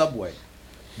a Subway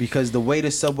because the way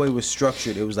the Subway was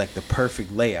structured, it was like the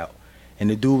perfect layout. And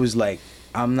the dude was like,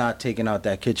 I'm not taking out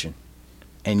that kitchen.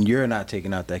 And you're not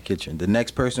taking out that kitchen. The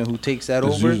next person who takes that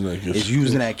over is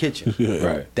using that kitchen. Yeah.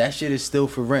 Right. That shit is still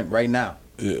for rent right now.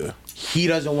 Yeah. He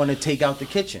doesn't want to take out the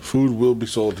kitchen. Food will be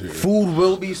sold here. Food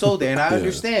will be sold there, and I Yeah.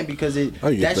 understand because I get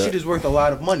that shit that. is worth a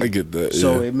lot of money. I get that,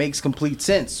 So yeah. it makes complete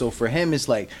sense. So for him, it's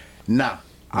like, nah,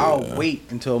 I'll wait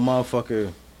until a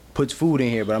motherfucker puts food in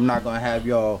here, but I'm not gonna have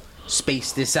y'all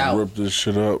space this out. Rip this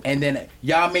shit up. And then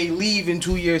y'all may leave in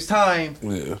 2 years' time,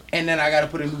 Yeah. and then I gotta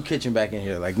put a new kitchen back in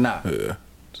here. Like, nah. Yeah.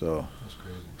 So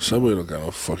Subway don't got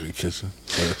no fucking kitchen.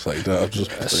 So it's like that. I'm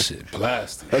just That shit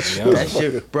plastic. That's to be that honest.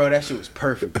 shit, bro, that shit was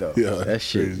perfect though. Yeah, that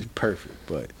shit crazy. is perfect.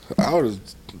 But I would have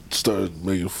started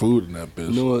making food in that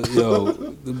bitch. You know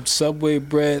what, the Subway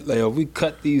bread, like, we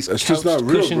cut these It's couch just not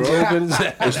real, cushions bro. open.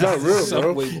 It's not real, bro.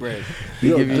 Subway bread.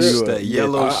 Yo, give you this- that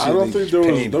yellow I don't shit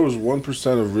think there was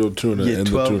 1% of real tuna yeah, in the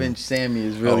 12-inch tuna. Sammy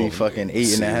is really fucking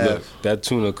 8.5. Look, that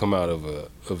tuna come out of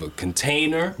a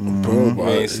container. Bro, You but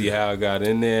ain't see how it got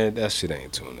in there. That shit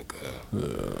ain't tuna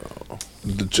good.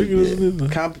 the chicken is in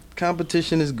there.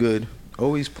 Competition is good.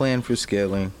 Always plan for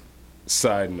scaling.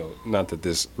 Side note, not that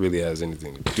this really has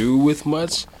anything to do with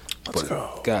much, Let's but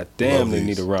go. god damn, Love they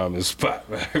these. need a ramen spot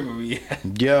wherever we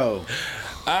at. Yo,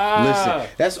 listen,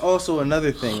 that's also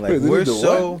another thing. Like Wait, they we're need the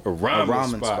so A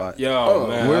ramen, spot. Yo, Oh,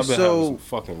 man, we're I've been so- having some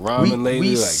fucking ramen lately.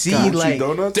 we like, see, god like-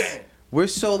 donuts? We're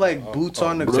so like boots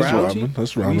on the That's ground. ramen.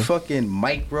 That's We ramen. fucking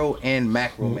micro and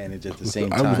macro manage at the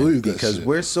same I time believe that because shit.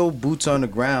 we're so boots on the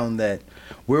ground that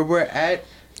where we're at,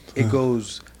 it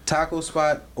goes taco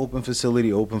spot, open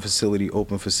facility, open facility,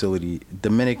 open facility,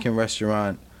 Dominican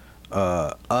restaurant,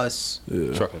 us,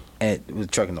 Yeah. trucking. and well,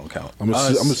 trucking don't count. I'm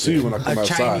gonna see you when I come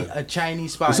outside. A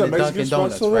Chinese spot Is in that the Mexican Dunkin' spot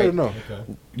Donuts, still there right? or no?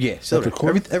 Okay. Yeah, still At the there.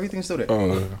 corner? Everything's still there.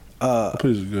 Oh, the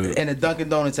place is good. And a Dunkin'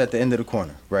 Donuts at the end of the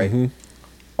corner, right? Mm-hmm.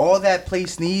 All that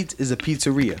place needs is a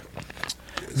pizzeria.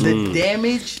 The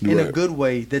damage in a Right. good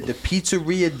way that the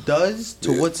pizzeria does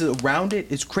to what's around it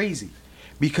is crazy.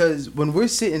 Because when we're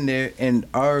sitting there and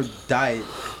our diet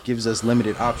gives us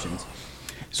limited options,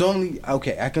 it's only,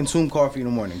 okay, I consume coffee in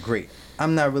the morning, great.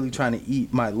 I'm not really trying to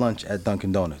eat my lunch at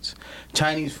Dunkin' Donuts.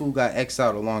 Chinese food got X'd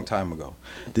out a long time ago.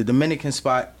 The Dominican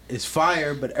spot is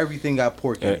fire, but everything got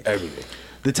pork in it. Everything.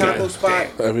 The taco God spot,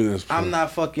 Everything's I'm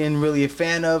not fucking really a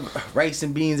fan of. Rice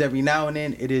and beans every now and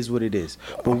then, it is what it is.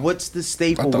 But what's the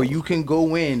staple where you can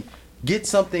go in, get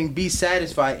something, be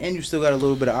satisfied, and you still got a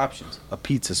little bit of options? A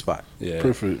pizza spot. Yeah.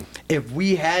 perfect. If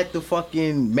we had the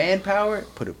fucking manpower,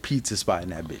 put a pizza spot in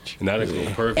that bitch. And that'll go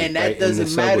perfect. And right that in the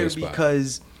doesn't matter Subway spot.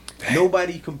 because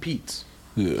nobody competes.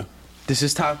 Yeah. This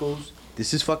is tacos.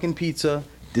 This is fucking pizza.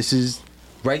 This is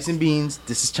rice and beans.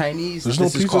 This is Chinese. There's no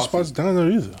this is pizza coffee. spots down there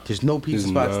either. There's no pizza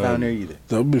There's spots none. down there either.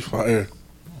 That would be fire.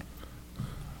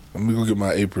 Let me go get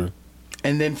my apron.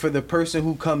 And then for the person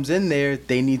who comes in there,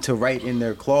 they need to write in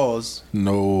their clause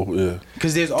No, yeah.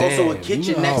 because there's also a Damn, kitchen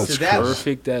you know how next to that.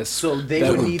 Perfect. That's So they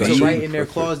that would need be to write in their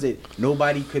perfect. clause that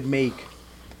nobody could make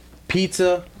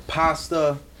pizza,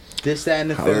 pasta, this, that, and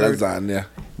the How third. lasagna.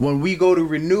 When we go to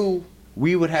renew,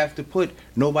 we would have to put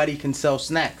nobody can sell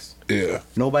snacks. Yeah.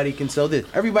 Nobody can sell this.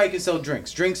 Everybody can sell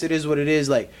drinks. Drinks, it is what it is.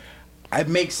 Like, it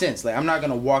makes sense. Like, I'm not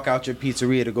gonna walk out your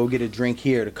pizzeria to go get a drink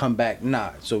here to come back.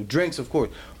 Nah. So drinks, of course.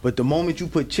 But the moment you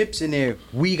put chips in there,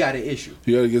 we got an issue.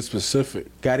 You gotta get specific.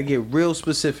 Got to get real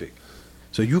specific.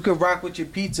 So you can rock with your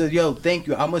pizza. Yo, thank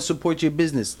you. I'm gonna support your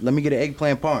business. Let me get an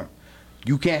eggplant parm.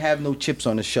 You can't have no chips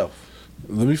on the shelf.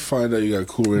 Let me find out you got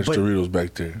Cool Ranch But Doritos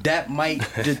back there. That might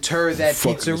deter that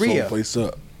Fucking this whole pizzeria. place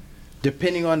up.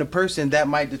 Depending on the person, that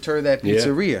might deter that Yeah.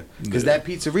 pizzeria. Because Yeah. that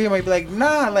pizzeria might be like,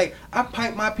 nah, like, I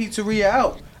pipe my pizzeria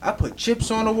out. I put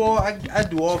chips on the wall. I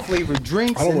do all flavored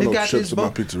drinks. I don't and want they no got chips this in my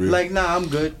bu- pizzeria. Like, nah, I'm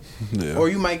good. Yeah. Or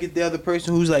you might get the other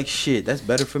person who's like, shit, that's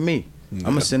better for me. I'm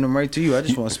going to send them right to you. I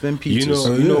just want to spend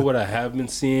pizzas. You know yeah. what I have been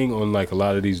seeing on like a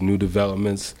lot of these new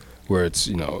developments where it's,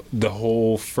 the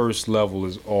whole first level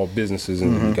is all businesses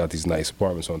and Mm-hmm. you got these nice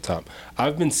apartments on top.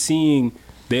 I've been seeing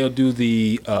they'll do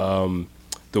the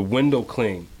window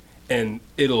cling and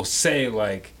it'll say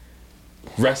like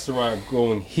restaurant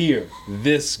going here,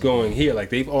 this going here. Like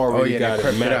they've already got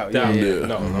it mapped out. Yeah.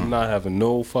 No, I'm not having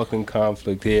no fucking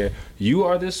conflict here. You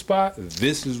are this spot.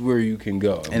 This is where you can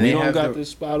go. And And we they don't have got the- this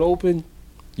spot open.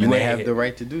 You And they ain't have hit. the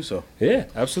right to do so. Yeah,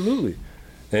 absolutely.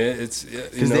 And it's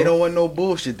Because they don't want no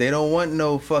bullshit. They don't want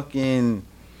no fucking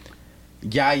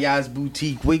Yaya's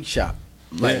boutique wig shop.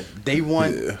 Like Yeah. they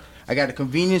want. I got a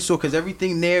convenience store because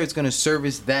everything there is gonna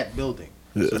service that building.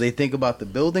 Yeah. So they think about the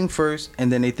building first,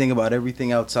 and then they think about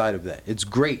everything outside of that. It's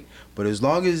great, but as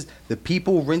long as the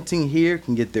people renting here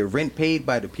can get their rent paid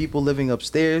by the people living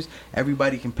upstairs,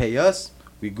 everybody can pay us.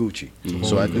 We Gucci. a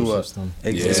So whole I do a. ecosystem.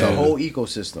 It's a Yeah. whole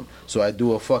ecosystem. So I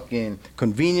do a fucking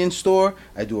convenience store.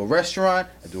 I do a restaurant.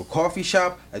 I do a coffee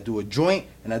shop. I do a joint,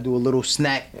 and I do a little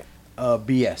snack,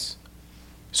 BS.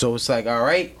 So it's like, all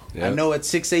right, I Yep. know at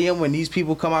 6 a.m. when these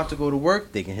people come out to go to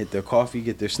work, they can hit their coffee,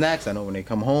 get their snacks. I know when they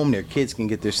come home, their kids can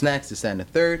get their snacks, this, that, and the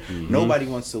third. Mm-hmm. Nobody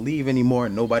wants to leave anymore.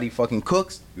 Nobody fucking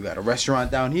cooks. You got a restaurant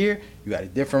down here. You got a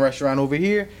different restaurant over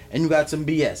here. And you got some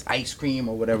BS, ice cream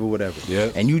or whatever.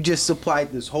 Yep. And you just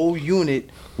supplied this whole unit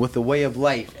with a way of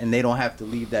life, and they don't have to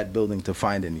leave that building to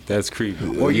find anything. That's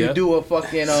creepy. Or you Yeah. do a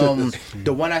fucking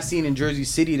the one I seen in Jersey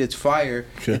City that's fire.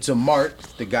 Okay. It's a mart.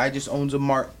 The guy just owns a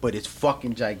mart, but it's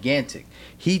fucking gigantic.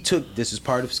 He took this is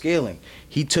part of scaling.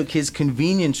 He took his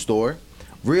convenience store,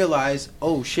 realized,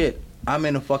 oh shit, I'm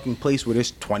in a fucking place where there's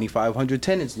 2,500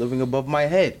 tenants living above my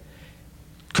head.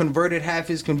 Converted half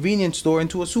his convenience store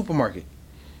into a supermarket.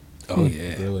 Oh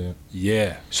yeah. Brilliant.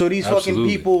 Yeah. So these fucking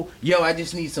Absolutely. people, yo, I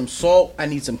just need some salt, I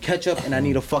need some ketchup, and I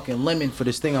need a fucking lemon for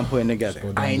this thing I'm putting together. Just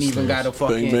go down I ain't the even stairs. got to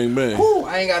fucking, Bang, bang, bang. Whew,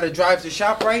 I ain't got to drive to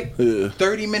ShopRite. Yeah.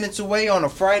 30 minutes away on a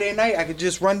Friday night, I could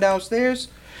just run downstairs.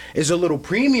 It's a little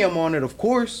premium on it, of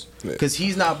course, Yeah. because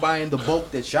he's not buying the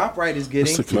bulk that ShopRite is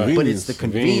getting, It's the but it's the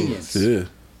convenience. convenience. Yeah.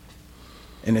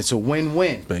 And it's a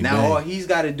win-win. Bang, Now bang. all he's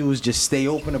got to do is just stay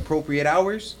open appropriate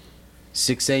hours.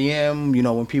 6 a.m., you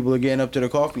know, when people are getting up to their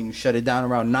coffee, and you shut it down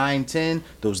around 9, 10,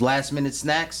 those last-minute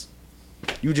snacks,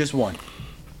 you just won.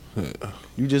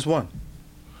 You just won.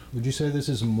 Would you say this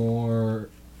is more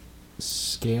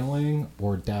scaling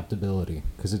or adaptability?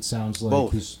 Because it sounds like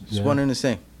Both. he's- It's one and the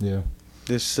same. yeah.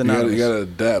 This You gotta, synonymous. you gotta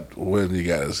adapt when you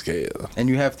gotta scale. And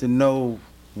you have to know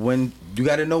when you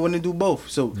got to know when to do both.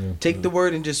 So Yeah. take the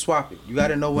word and just swap it. You got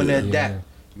to know when Yeah. to adapt. Yeah.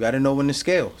 You got to know when to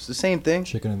scale. It's the same thing.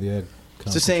 Chicken and the egg.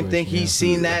 It's the same thing. situation, He's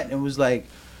seen that and was like,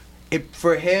 it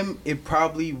for him. It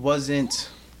probably wasn't.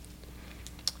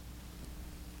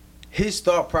 His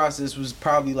thought process was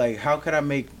probably like, how can I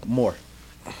make more,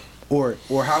 or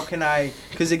how can I?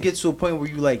 Because it gets to a point where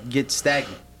you like get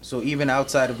stagnant. So even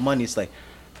outside of money, it's like,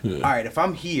 all right, if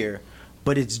I'm here,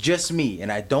 but it's just me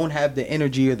and I don't have the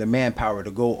energy or the manpower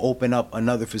to go open up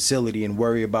another facility and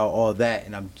worry about all that,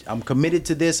 and I'm committed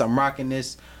to this. I'm rocking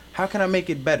this. How can I make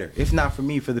it better? If not for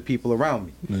me, for the people around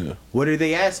me. Yeah. What are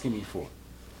they asking me for?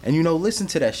 And you know, listen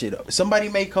to that shit. Somebody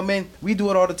may come in. We do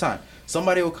it all the time.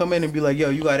 Somebody will come in and be like, yo,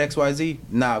 you got XYZ?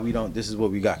 Nah, we don't. This is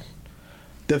what we got.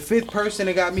 The fifth person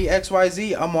that got me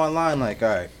XYZ, I'm online like, all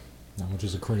right, How much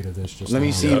is a crate of this? Just let me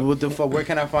now? see what the fuck, where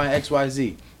can I find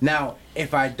XYZ? Now,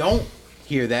 if I don't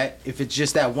hear that, if it's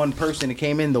just that one person that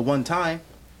came in the one time,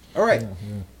 all right. Yeah,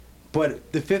 yeah.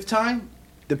 But the fifth time,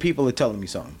 the people are telling me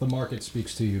something. The market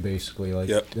speaks to you basically. Like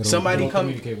Yep. it'll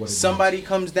communicate what it Somebody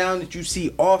comes down that you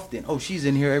see often. Oh, she's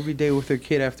in here every day with her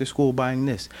kid after school buying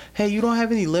this. Hey, you don't have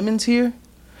any lemons here?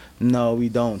 No, we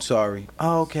don't. Sorry.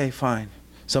 Oh, okay, fine.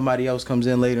 Somebody else comes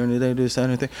in later in the day, this, that,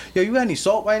 and the thing. Yo, you got any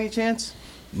salt by any chance?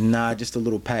 Nah, just a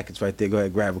little packets right there. Go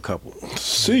ahead, grab a couple.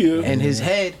 See ya. And his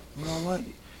head, you know what?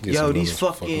 Get Yo, some these of those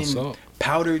fucking salt.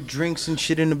 powdered drinks and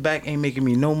shit in the back ain't making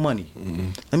me no money.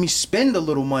 Let me spend a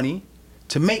little money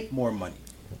to make more money.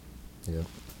 Yeah.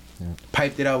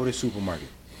 Piped it out with a supermarket.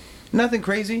 Nothing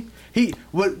crazy. He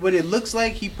what it looks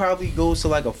like, he probably goes to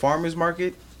like a farmer's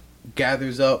market,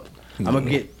 gathers up, I'm gonna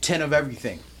get 10 of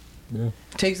everything. Yeah.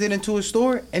 Takes it into a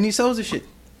store and he sells the shit.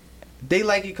 They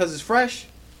like it because it's fresh.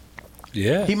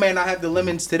 Yeah. He may not have the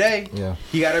lemons today. Yeah.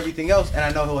 He got everything else, and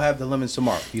I know he'll have the lemons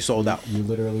tomorrow. He sold out. You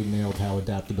literally nailed how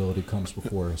adaptability comes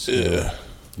before skill. Yeah.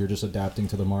 You're just adapting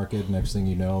to the market. Next thing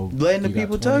you know, Letting the you got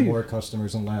people 20 tell you. more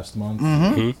customers than last month.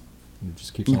 Mm-hmm. You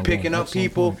just keep You on picking going. up Excellent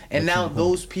people, point. and now Excellent point.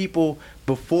 those people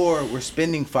before were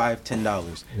spending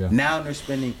 $5-10. Yeah. Now they're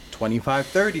spending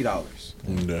 $25-30.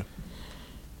 Yeah.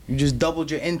 You just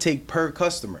doubled your intake per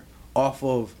customer off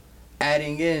of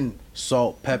adding in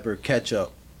salt, pepper,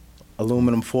 ketchup,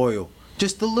 aluminum foil,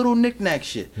 just the little knick-knack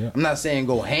shit. Yeah. I'm not saying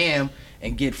go ham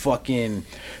and get fucking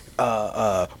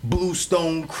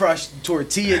Bluestone crushed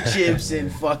tortilla chips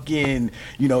and fucking,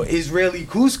 you know, Israeli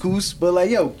couscous. But like,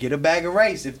 yo, get a bag of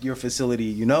rice if your facility,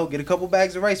 you know, get a couple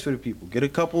bags of rice for the people. Get a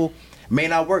couple, may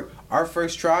not work. Our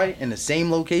first try in the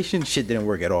same location, shit didn't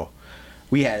work at all.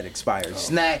 We had it expired.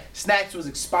 Snacks was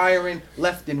expiring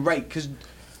left and right because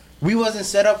we wasn't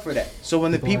set up for that. So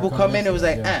when the people come in, it was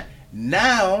like,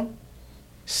 now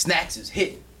snacks is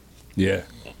hitting. Yeah.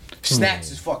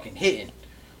 Snacks is fucking hitting.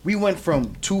 We went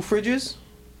from 2 fridges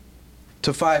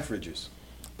to 5 fridges.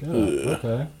 Good.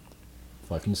 Okay.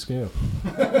 Fucking scale.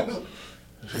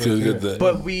 Feels good that.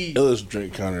 But we Illest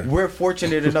drink counter. we're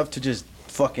fortunate enough to just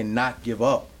fucking not give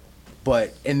up.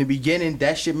 But in the beginning,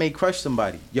 that shit may crush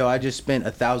somebody. Yo, I just spent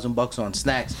 $1,000 on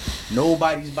snacks.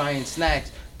 Nobody's buying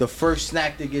snacks. The first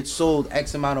snack that gets sold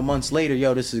X amount of months later,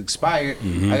 yo, this is expired.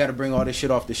 I got to bring all this shit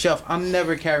off the shelf. I'm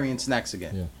never carrying snacks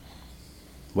again. Yeah.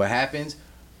 What happens?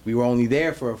 We were only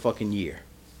there for a fucking year.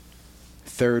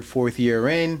 3rd, 4th year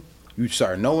in, you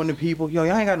start knowing the people. Yo,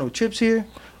 y'all ain't got no chips here.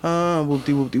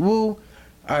 Whoop-de-whoop-de-woo. All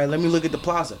right, let me look at the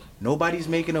plaza. Nobody's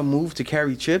making a move to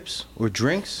carry chips or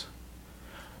drinks.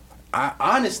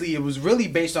 Honestly, it was really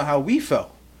based on how we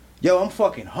felt. Yo, I'm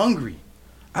fucking hungry.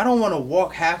 I don't want to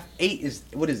walk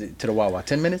what is it, to the Wawa?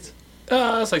 10 minutes?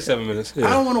 It's like 7 minutes. Yeah.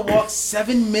 I don't want to walk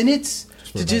 7 minutes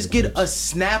to just get a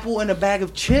Snapple and a bag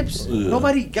of chips.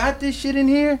 Nobody got this shit in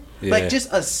here. Yeah. Like just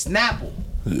a Snapple.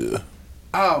 Yeah.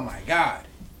 Oh my God.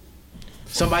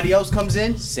 Somebody else comes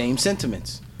in, same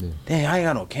sentiments. Yeah. Dang, I ain't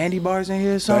got no candy bars in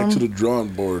here or Back something. to the drawing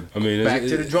board. I mean, Back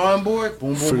to the drawing board. Boom,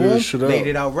 boom, Figure boom. this shit out. Laid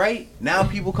it out right. Now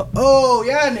people come. Oh,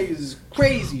 y'all niggas is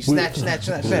crazy. Snatch, snatch,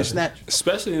 snatch, snatch, snatch.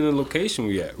 especially in the location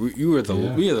we at. We are the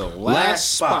last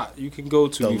Last spot spot. you can go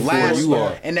to The before last you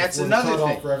spot. are. And that's Before the another cutoff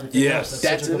thing. for everything Yes. else.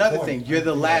 That's such a good another point. thing. You're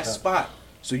the Think about last that. spot.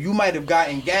 So you might have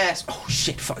gotten gas. Oh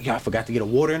shit, fuck, yo, I forgot to get a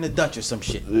water and a Dutch or some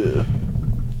shit. Yeah.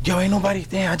 Yo, ain't nobody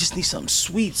there. I just need something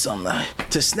sweet, something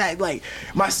to snack. Like,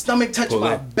 my stomach touched Pull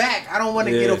my up. back. I don't want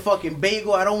to get Yeah. a fucking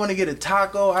bagel. I don't want to get a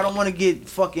taco. I don't want to get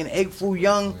fucking egg foo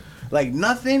young. Like,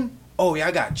 nothing. Oh, yeah,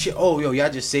 I got oh, yo,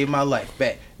 y'all just saved my life.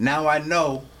 Bet. Now I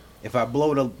know if I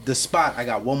blow the spot, I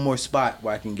got one more spot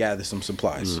where I can gather some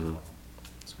supplies.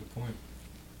 That's a good point.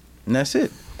 And that's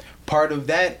it. Part of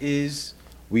that is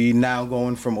we now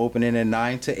going from opening at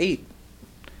 9 to 8.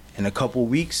 In a couple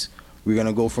weeks, we're going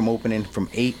to go from opening from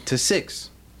 8 to 6.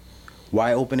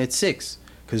 Why open at 6?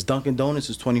 Because Dunkin' Donuts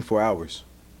is 24 hours.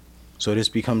 So this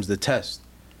becomes the test.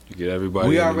 You get everybody.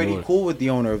 We in the already morning. cool with the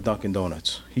owner of Dunkin'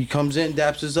 Donuts. He comes in,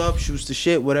 daps us up, shoots the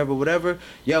shit, whatever.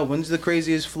 Yo, when's the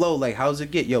craziest flow? Like, how's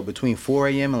it get? Yo, between 4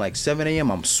 a.m. and like 7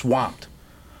 a.m., I'm swamped.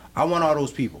 I want all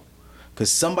those people. Because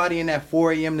somebody in that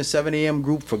 4 a.m. to 7 a.m.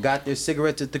 group forgot their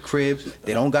cigarettes at the cribs.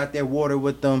 They don't got their water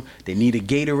with them. They need a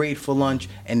Gatorade for lunch.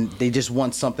 And they just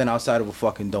want something outside of a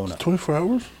fucking donut. 24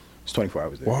 hours? It's 24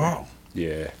 hours there. Wow.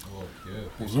 Yeah. Well,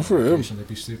 yeah. Good for him. They'd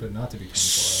be stupid not to be 24 hours.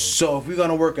 So if we're going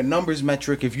to work a numbers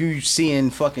metric, if you seeing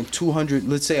fucking 200,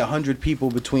 let's say 100 people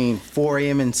between 4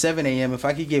 a.m. and 7 a.m., if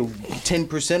I could get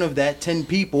 10% of that, 10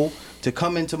 people to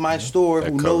come into my store That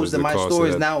who covers knows that the my cost store of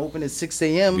is that. now open at 6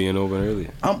 a.m., Being open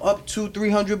earlier. I'm up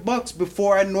 $200-300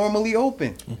 before I normally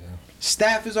open. Yeah.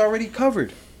 Staff is already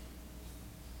covered.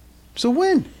 It's a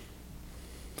win.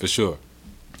 For sure.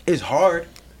 It's hard,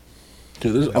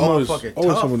 Yeah, there's That always motherfucker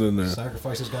always tough. someone in there.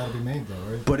 Sacrifices got to be made, though,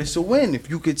 right? but it's a win. If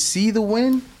you could see the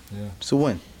win, Yeah. it's a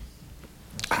win.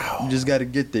 You just got to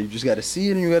get there. You just got to see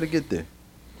it and you got to get there.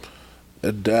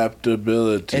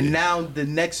 Adaptability. And now the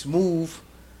next move,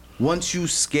 once you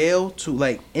scale to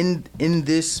like in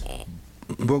this,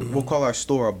 we'll call our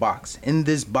store a box. In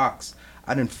this box,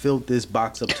 I done filled this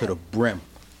box up to the brim.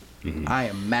 I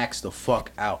am maxed the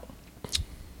fuck out.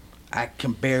 I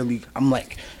can barely. I'm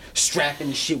like strapping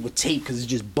the shit with tape because it's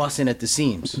just busting at the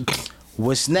seams.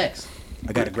 What's next?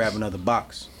 I gotta grab another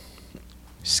box.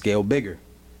 Scale bigger.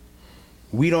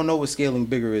 We don't know what scaling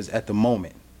bigger is at the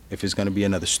moment. If it's gonna be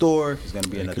another store, if it's gonna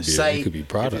be It another could be- it site, could be if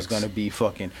products. it's gonna be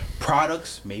fucking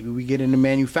products, maybe we get into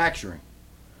manufacturing.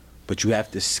 But you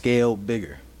have to scale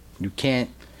bigger. You can't.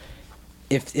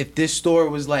 If this store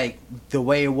was like the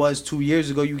way it was 2 years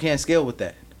ago, you can't scale with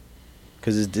that.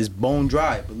 Cause it's bone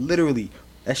dry. But literally,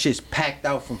 that shit's packed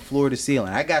out from floor to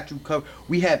ceiling. I got you covered.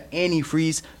 We have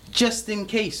antifreeze just in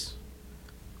case.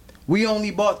 We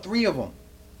only bought 3 of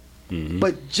them.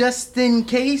 But just in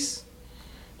case,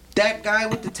 that guy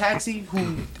with the taxi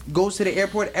who goes to the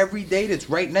airport every day that's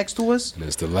right next to us And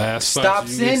it's the last spot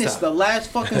stops you get in, it's stopped. the last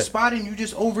fucking spot and you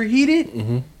just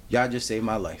overheated, y'all just saved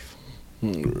my life.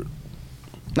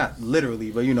 Not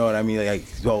literally, but you know what I mean. Like,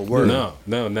 oh, word.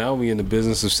 No. Now we in the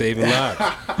business of saving lives.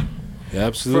 Yeah,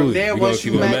 absolutely. From there, We're gonna once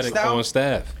keep you a maxed medic out- on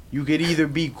staff. You could either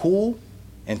be cool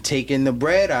and take in the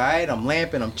bread. All right, I'm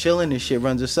lamping, I'm chilling, this shit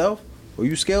runs itself. Or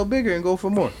you scale bigger and go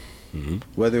for more.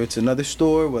 Whether it's another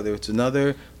store, whether it's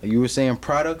another, like you were saying,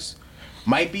 products,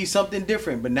 might be something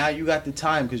different, but now you got the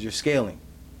time because you're scaling.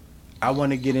 I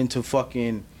want to get into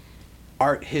fucking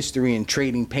art history and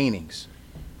trading paintings.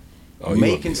 Oh, you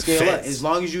Make wanna be and the scale up. fence. As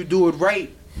long as you do it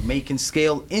right, make and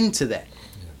scale into that.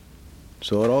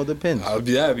 So it all depends.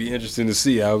 That'd be interesting to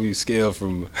see how we scale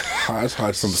from That's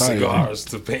high from society. cigars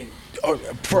to paint. Or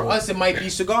for us, it might be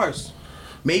cigars.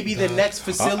 Maybe the next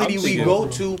facility we thinking- go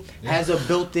to has a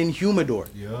built-in humidor,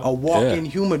 Yeah. a walk-in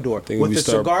Yeah. humidor Think with we a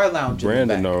start cigar lounge in the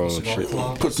branding back. our own Cigar shit.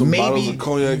 club. Put some bottles of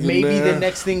cognac in Maybe there. the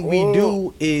next thing we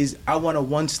do is I want a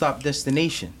one-stop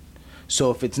destination.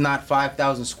 So if it's not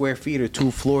 5,000 square feet or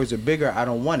 2 floors or bigger, I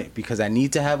don't want it because I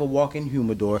need to have a walk-in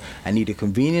humidor. I need a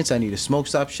convenience. I need a smoke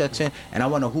stop section, and I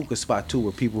want a hookah spot too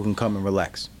where people can come and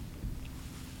relax.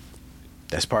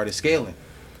 That's part of scaling.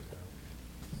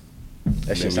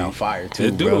 That shit sound fire too,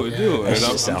 It do, bro. it do. That And shit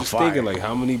I'm sound just fire. thinking, like,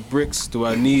 how many bricks do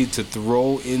I need to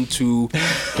throw into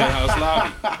penthouse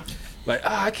lobby? Like,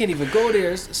 I can't even go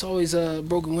there. It's always a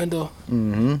broken window.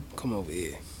 Mm-hmm. Come over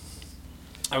here.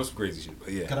 That was crazy shit,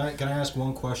 but yeah. Can I ask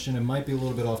one question? It might be a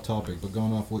little bit off topic, but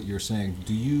going off what you're saying,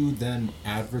 do you then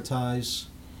advertise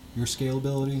your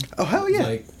scalability? Oh hell yeah,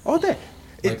 Like, all day.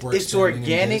 like we're It's expanding in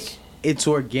organic. this? It's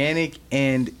organic,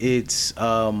 and it's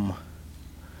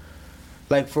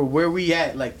like for where we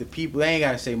at, like the people, they ain't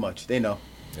gotta say much. They know.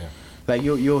 Yeah. Like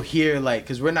you'll hear like,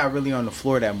 cause we're not really on the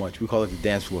floor that much. We call it the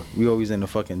dance floor. We always in the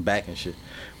fucking back and shit.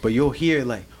 But you'll hear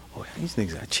like, oh these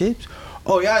niggas got chips.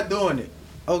 Oh y'all doing it?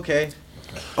 Okay.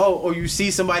 Oh, or you see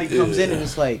somebody comes in and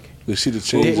it's like, They see the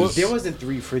there, changes. there wasn't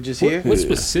 3 fridges What, here. what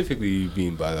specifically you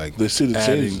mean by like They see the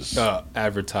adding, changes.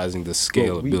 advertising the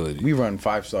Well, scalability? we run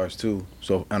 5 stars too.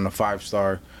 So on the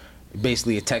 5-star,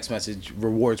 basically a text message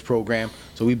rewards program.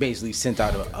 So we basically sent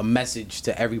out a message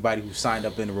to everybody who signed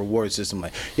up in the reward system,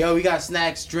 like, yo, we got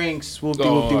snacks, drinks, whoop-de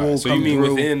Oh, whoop-de all right. whoop, So you come mean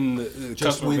through. within the Just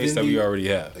customer base within that we the- already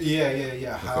have?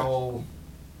 Yeah. How?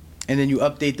 And then you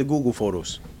update the Google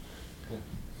photos.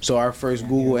 So our first Yeah,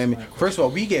 Google here's image. my question. First of all,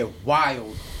 we get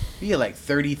wild. We get like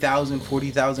 30,000,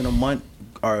 40,000 a month.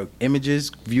 Our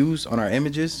images, views on our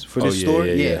images for Oh, this yeah, store.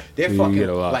 yeah, yeah. They're We fucking get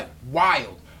a lot. like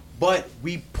wild. But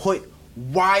we put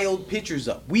wild pictures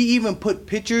up. We even put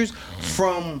pictures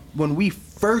from when we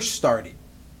first started.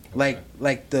 Like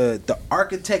the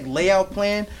architect layout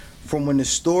plan from when the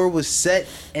store was set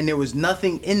and there was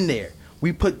nothing in there.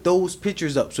 We put those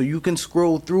pictures up so you can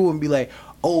scroll through and be like,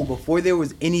 oh, before there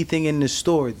was anything in the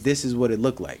store, this is what it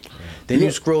looked like. Then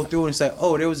you scroll through and it's like,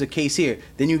 oh, there was a case here.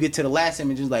 Then you get to the last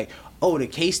image and it's like, oh, the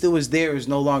case that was there is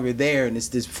no longer there, and it's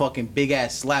this fucking big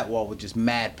ass slat wall with just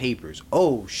mad papers.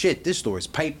 Oh shit, this store is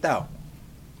piped out.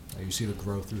 You see the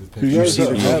growth through the You pictures. guys see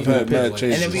the have growth had through the mad And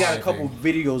changes. then we got a couple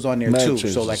videos on there Mad too.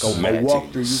 changes. So like a Mad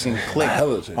walkthrough, changes. you can click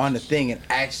Hella changes. on the thing and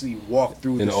actually walk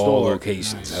through In the all store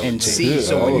locations. and see. Yeah,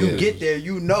 So all when you of it. get there,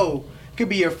 you know. It could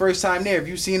be your first time there. If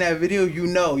you've seen that video, you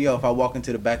know, yo, if I walk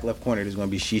into the back left corner, there's gonna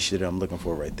be shisha that I'm looking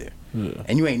for right there. Yeah.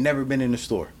 And you ain't never been in the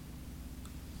store.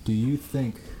 Do you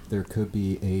think there could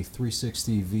be a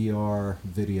 360 VR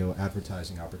video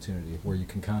advertising opportunity where you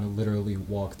can kind of literally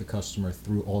walk the customer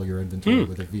through all your inventory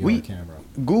with a VR camera?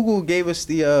 Google gave us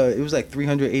the it was like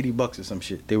 $380 or some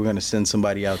shit. They were gonna send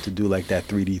somebody out to do like that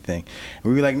 3D thing. And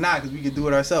we were like, nah, because we could do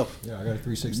it ourselves. Yeah, I got a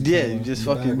 360. Yeah, camera you just in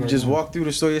the fucking bag you right just now. walk through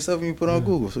the store yourself and you put it on Yeah.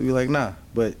 Google. So you're like, nah.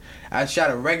 But I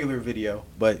shot a regular video,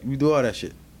 but we do all that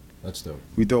shit. That's dope.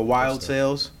 We throw wild That's dope.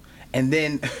 sales, and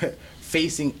then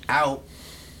facing out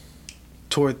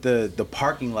toward the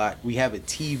parking lot, we have a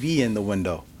TV in the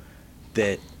window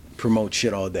that promotes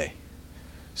shit all day.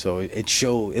 So it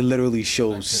literally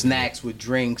shows Activity. snacks with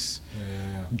drinks,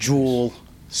 Yeah. Jewel,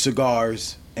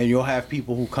 cigars, and you'll have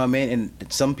people who come in,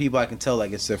 and some people I can tell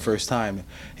like it's their first time.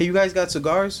 Hey, you guys got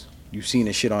cigars? You've seen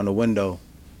the shit on the window.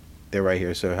 They're right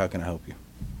here, sir. How can I help you?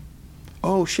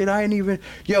 Oh shit, I ain't even.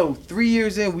 Yo, 3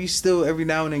 years in, we still every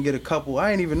now and then get a couple.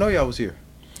 I ain't even know y'all was here.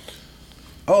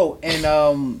 Oh,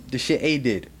 and the shit A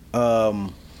did.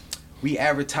 We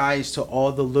advertised to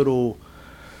all the little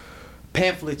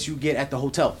pamphlets you get at the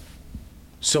hotel.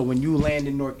 So when you land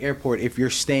in Newark Airport, if you're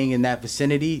staying in that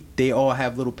vicinity, they all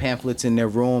have little pamphlets in their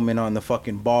room and on the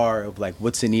fucking bar of like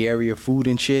what's in the area, food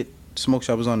and shit. Smoke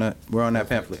Shop was on that. We're on that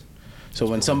pamphlet. So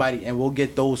when somebody, and we'll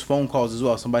get those phone calls as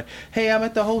well. Somebody, hey, I'm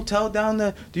at the hotel down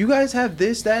there. Do you guys have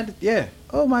this, that? Yeah.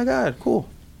 Oh my God, cool.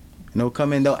 And they'll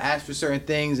come in, they'll ask for certain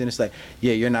things, and it's like,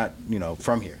 yeah, you're not,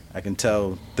 from here. I can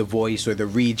tell the voice or the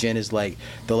region is like,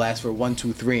 they'll ask for 1,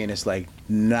 2, 3, and it's like,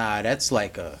 nah, that's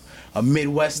like a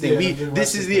Midwest thing. Yeah, This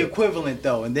Midwestern is the thing. equivalent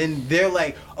though. And then they're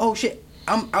like, oh shit,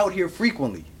 I'm out here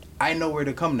frequently. I know where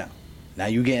to come now. Now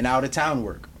you getting out of town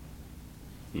work.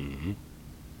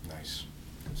 Nice.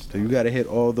 So you got to hit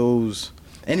all those.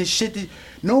 And it's shit that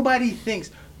nobody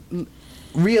thinks.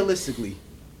 Realistically,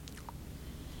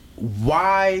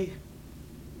 why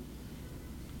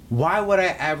would I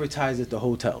advertise at the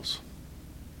hotels?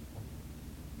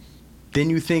 Then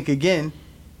you think again,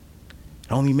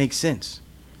 it only makes sense.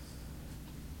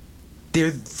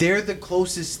 They're the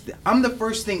closest. I'm the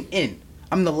first thing in.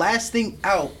 I'm the last thing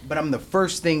out, but I'm the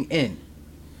first thing in.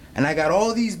 And I got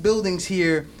all these buildings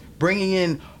here bringing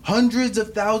in hundreds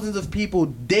of thousands of people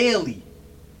daily.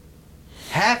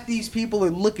 Half these people are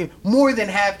looking, more than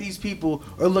half these people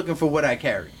are looking for what I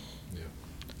carry. Yeah.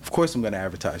 Of course I'm going to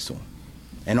advertise to them.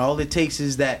 And all it takes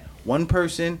is that one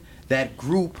person, that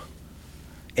group.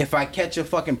 If I catch a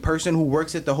fucking person who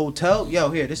works at the hotel, yo,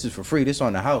 here, this is for free. This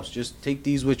on the house. Just take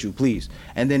these with you, please.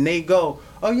 And then they go,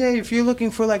 oh, yeah, if you're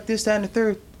looking for like this, that, and the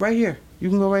third, right here. You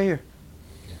can go right here.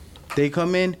 Yeah. They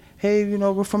come in, hey, you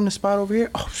know, we're from the spot over here.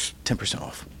 Oh, 10%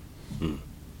 off.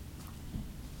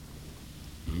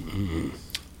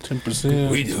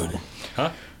 10%. We doing it.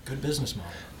 Huh? Good business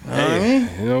model. You know what I mean?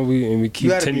 You know, we You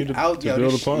gotta continue be to, out, to yo,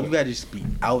 build this upon shit, it. you gotta just be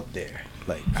out there.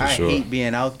 Like, I sure. hate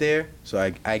being out there,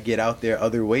 so I get out there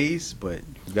other ways, but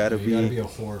you gotta You gotta be be a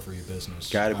whore for your business.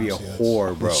 gotta be a Honestly,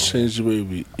 whore, bro. Let's change the way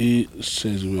we eat. Let's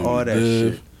change the way All we that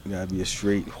live. shit. You gotta be a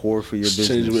straight whore for your Let's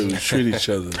change the way we business. treat each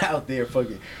other. Out there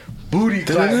fucking booty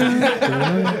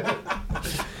clapping.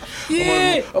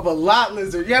 Yeah. Of a lot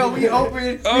lizard. Yo, we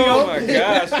open. Oh my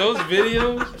gosh, those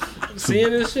videos,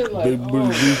 seeing this shit like, Big booty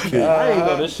weekend. I didn't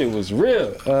know this shit was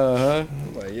real. Uh-huh.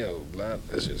 I'm like, yo,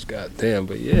 that's just goddamn.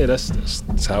 But yeah,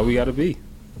 that's how we gotta be.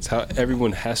 That's how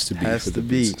everyone has to be. Has for to the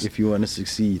be business. if you want to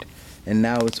succeed. And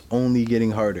now it's only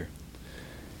getting harder.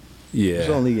 Yeah. It's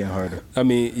only getting harder. I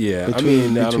mean, yeah.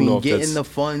 Between I don't know if getting that's the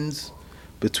funds,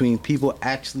 between people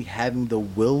actually having the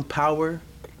willpower,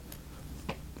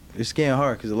 it's getting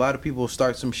hard because a lot of people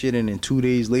start some shit and then 2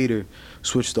 days later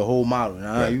switch the whole model.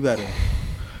 Nah, you gotta,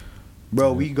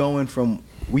 bro.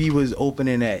 We was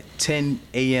opening at 10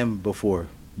 a.m. before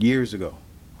years ago.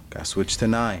 Got switched to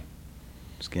 9.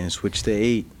 It's getting switched to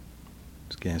 8.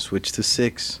 It's getting switched to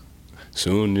 6.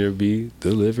 soon there'll be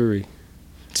delivery.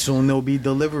 Soon there'll be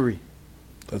delivery,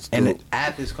 That's and dope. the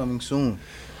app is coming soon.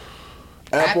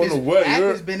 App on the web. App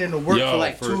You're- has been in the work Yo, for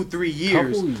like for 2-3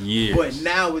 years. couple years. But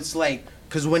now it's like,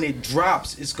 because when it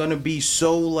drops, it's gonna be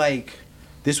so like,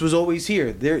 this was always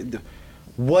here.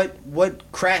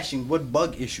 What crashing? What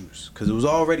bug issues? Because it was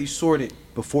already sorted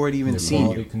before it even The seen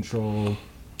quality you. control,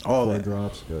 All core that.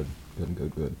 drops, good.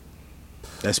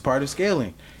 That's part of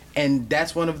scaling, and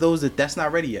that's one of those that's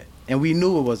not ready yet. And we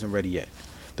knew it wasn't ready yet.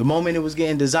 The moment it was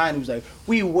getting designed, it was like,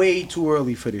 we way too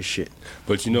early for this shit.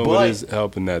 But you know But- what is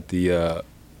helping that the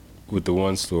with the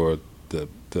one store, the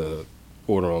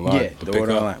order online, Yeah, the pickup.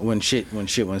 order online. When shit went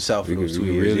south for You those can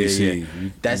 2 years. really yeah, see. yeah.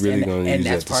 You That's really and, gonna and use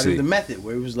that's that to part see. of the method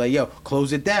where it was like, yo,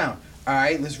 close it down. All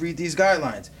right, let's read these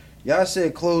guidelines. Y'all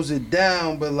said close it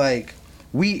down, but like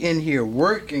we in here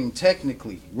working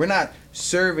technically. We're not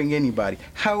serving anybody.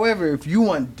 However, if you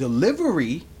want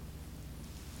delivery,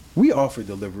 we offer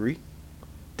delivery.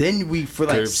 Then we for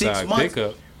like 6 Curbside months.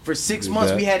 pickup. For 6 Do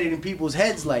months, that. we had it in people's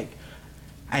heads like,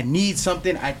 I need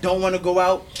something. I don't want to go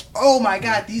out. Oh my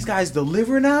God, these guys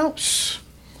deliver now?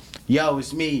 Yo,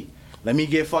 it's me. Let me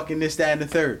get fucking this, that, and the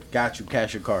third. Got you.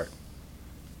 Cash your card.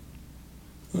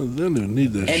 They don't even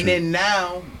need that shit. And then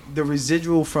now, the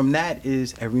residual from that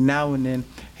is every now and then,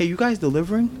 hey, you guys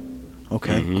delivering?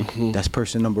 Okay, that's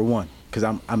person number 1. Because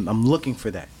I'm looking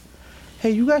for that.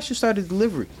 Hey, you guys should start a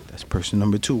delivery. That's person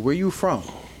number 2. Where you from?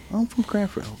 I'm from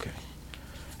Cranford. Okay.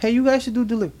 Hey, you guys should do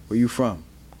delivery. Where you from?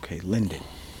 Okay, Linden.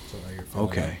 So now you're filling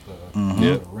Okay. up the,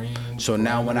 Yep. the range. So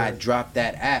now when I parameter. drop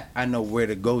that app, I know where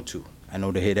to go to. I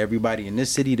know to hit everybody in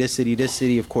this city, this city, this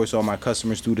city. Of course, all my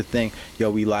customers do the thing. Yo,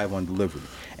 we live on delivery.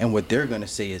 And what they're going to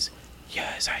say is,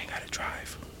 yes, I ain't got to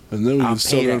drive. and then we I'll can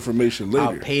sell pay the that- information later.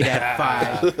 I'll pay that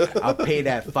 5. I'll pay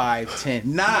that 5, 10.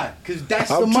 Nah, because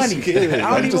that's I'm the just money. kidding. I don't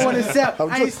I'm even just- want to sell.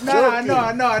 I'm I ain't, just nah, I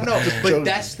know. But joking.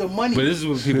 that's the money. But this is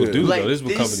what people do, Like though. This is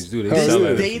what companies do. They this sell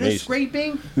that data information.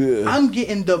 scraping, Yeah. I'm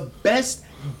getting the best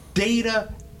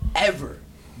data ever.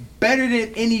 Better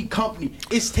than any company.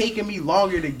 It's taking me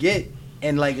longer to get,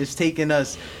 and like it's taking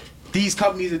us. These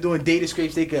companies are doing data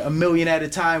scrapes. They get 1 million at a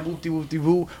time.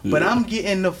 Whoop-de-whoop-de-whoop. But I'm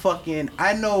getting the fucking.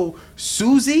 I know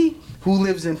Susie, who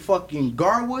lives in fucking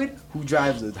Garwood, who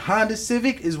drives a Honda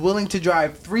Civic, is willing to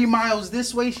drive 3 miles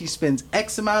this way. She spends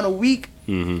X amount a week.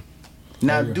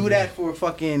 Now do that for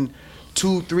fucking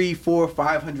 2, 3, 4,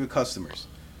 500 customers,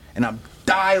 and I'm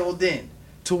dialed in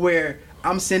to where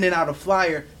I'm sending out a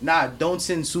flyer. Nah, don't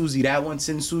send Susie that one.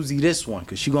 Send Susie this one,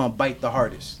 cause she gonna bite the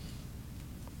hardest.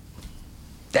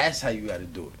 That's how you gotta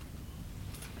do it.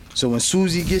 So when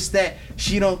Susie gets that,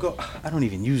 she don't go, I don't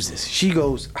even use this. She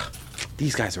goes,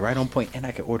 these guys are right on point, and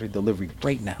I can order delivery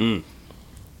right now.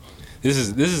 This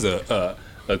is a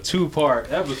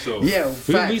 2-part episode. Yeah, we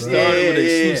facts. started with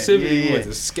exclusivity. Yeah. We went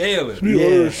to scaling. You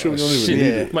order shit, we don't even Shit, need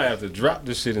Yeah. it. might have to drop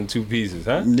this shit in 2 pieces,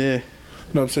 huh? Yeah,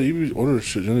 No, I'm saying you be ordering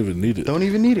shit, you don't even need it. don't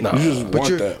even need it. Nah. You just But want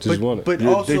you're- that. Just want it. But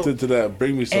You're also, addicted to that.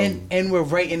 Bring me some. and we're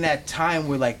right in that time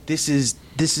where like this is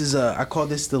I call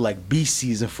this the like beast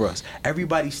season for us.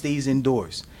 Everybody stays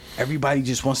indoors. Everybody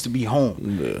just wants to be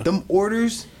home. Yeah. Them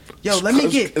orders, yo, It's let me co-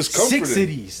 get it's 6 of comforting.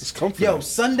 these. It's comforting. Yo,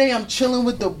 Sunday I'm chilling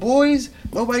with the boys.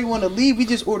 Nobody want to leave. We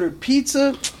just ordered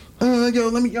pizza.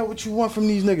 Yo, what you want from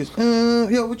these niggas?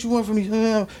 Yo, what you want from these?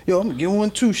 Yo, I'm gonna get one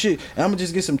too. Shit, and I'm gonna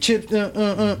just get some chips.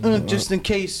 Just in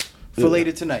case for Yeah.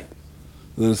 later tonight.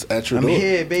 Then it's at your I'm door.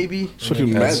 here, baby. It's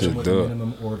fucking That's magic. it. With a Duh.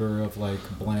 minimum order of like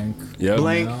blank. Yeah.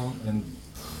 Blank. And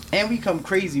And we come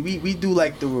crazy. We do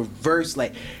like the reverse,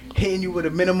 like hitting you with a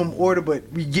minimum order, but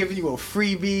we giving you a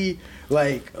freebie,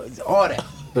 like all that,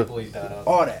 people eat that up.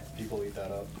 all that, People eat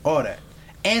that up. all that.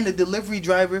 And the delivery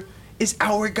driver is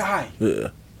our guy, Yeah.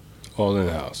 All in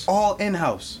house. all in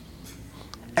house.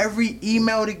 Every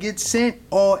email that gets sent,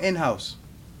 all in house.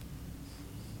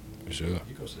 For sure.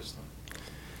 Ecosystem.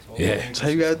 Yeah. That's how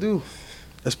you gotta do.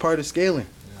 That's part of scaling.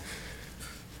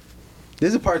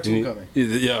 There's a part 2 coming.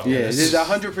 Yeah. Yeah, there's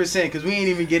 100% because we ain't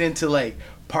even get into like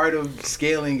part of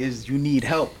scaling is you need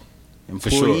help. For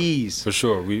sure. Employees. For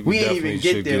sure. We ain't definitely even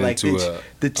get should there. Like into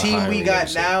the a team we hiring got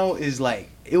episode. now is like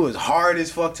it was hard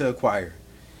as fuck to acquire,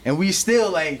 and we still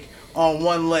like on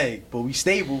one leg, but we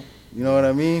stable. You know what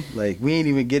I mean? Like we ain't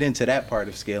even get into that part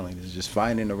of scaling. It's just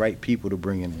finding the right people to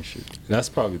bring in and shit. That's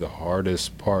probably the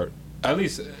hardest part. At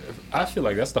least I feel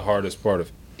like that's the hardest part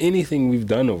of anything we've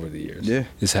done over the years. Yeah.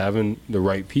 Is having the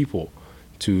right people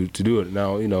to do it.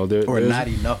 Now, you know, Or there's not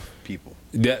enough people.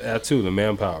 that too, the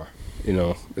manpower. You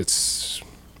know, it's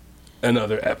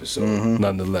another episode Mm-hmm.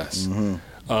 nonetheless.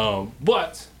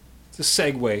 But to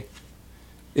segue,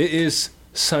 it is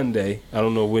Sunday. I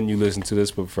don't know when you listen to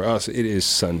this, but for us, it is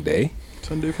Sunday.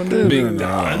 Sunday fun Big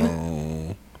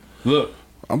Don. Look,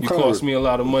 I'm you kinda- cost me a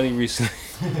lot of money recently.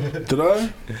 Did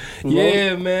I?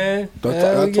 Yeah, man. I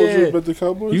Hell told you yeah. about the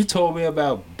Cowboys? You told me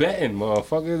about betting,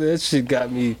 motherfucker. That shit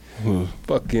got me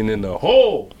fucking in the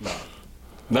hole.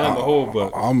 Nah, not in the hole,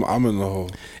 but I'm in the hole.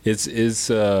 it's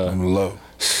I'm low.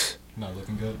 Not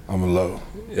looking good. I'm low.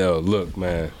 yo, look,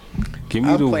 man. Give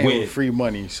me I'm the playing win. with free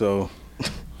money, so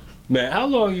Man, how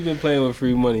long you been playing with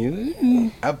free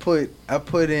money? I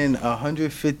put in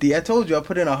 150. I told you I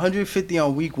put in 150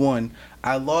 on week 1.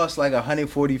 I lost like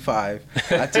 145.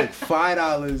 I took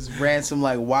 $5, ran some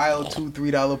like wild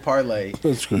 $2-3 parlay.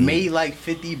 That's good. Made like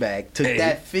 50 back. Took Hey.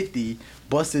 that 50,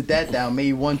 busted that down,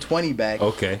 made 120 back.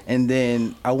 Okay. And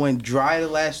then I went dry the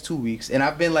last 2 weeks, and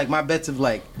I've been like my bets of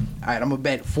like, all right, I'm gonna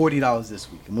bet $40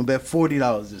 this week. I'm gonna bet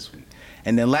 $40 this week.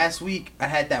 And then last week I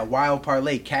had that wild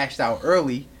parlay cashed out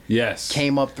early. Yes.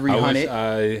 Came up I 300, wish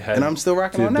I had and I'm still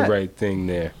rocking did on the that. right thing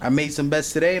there. I made some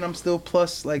bets today, and I'm still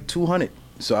plus like 200.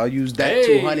 So I'll use that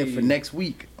Hey. 200 for next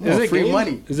week. I'm Is on there free games?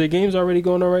 money. Is there games already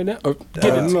going on right now? Or give it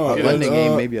to No, me. a London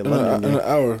game, maybe a London in game. an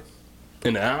hour.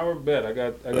 In an hour, bet I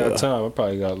got time. I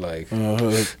probably got like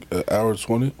An hour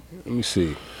 20. let me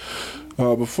see.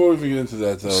 Before we even get into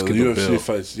that, though, Skip the a UFC bill.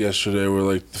 fights yesterday were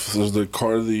like, this was the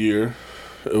card of the year.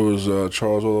 It was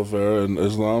Charles Oliveira and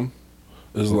Islam.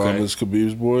 Islam Okay. is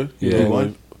Khabib's boy. Yeah. He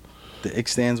won? The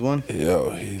Xstands won? Yo,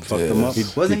 he Fucked did. him up.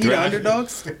 Wasn't he the dragged- underdog?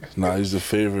 Nah, he's the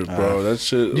favorite, bro. That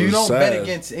shit You was don't sad. bet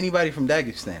against anybody from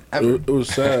Dagestan. Ever. It was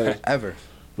sad. Ever.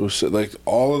 It was sad. Like,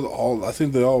 all I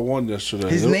think they all won yesterday.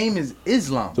 His There- name is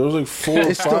Islam. There was like 4 or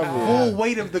It's 5 the of them. full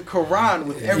weight of the Quran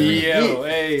with every Yo,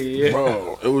 hit. hey, yeah.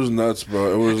 Bro, it was nuts,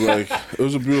 bro. It was like, it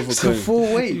was a beautiful It's the thing.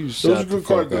 full weight. You It was shut a the good fuck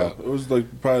card, though. up. It was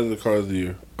like probably the card of the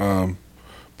year.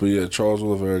 But yeah, Charles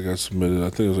Oliveira got submitted. I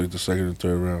think it was like the second and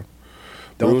third round.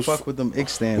 But it Don't was fuck with them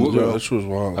Xstands, Well, Yeah, bro. that shit was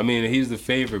wild. I mean, he's the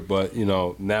favorite, but you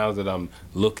know, now that I'm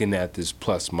looking at this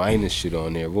plus minus shit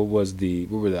on there, what were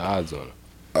the odds on it?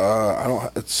 I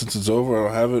don't since it's over. I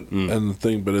don't have it and the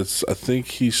thing, but it's. I think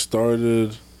he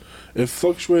started. It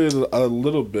fluctuated a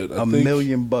little bit. I $1 think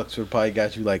million bucks would probably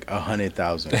got you like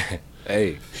 100,000.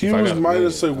 Hey, He if I was got a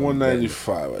minus like million, I'm betting.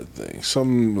 195, I think,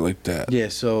 something like that. Yeah,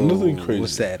 so Nothing crazy.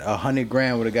 what's that? 100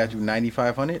 grand would have got you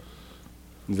 9,500.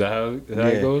 Is that how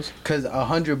it goes? Cause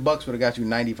 $100 would have got you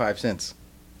 95 cents.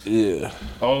 Yeah.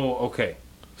 Oh, okay.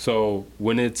 So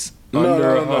when it's No, under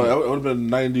no, 100, no. It would have been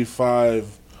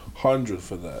 9,500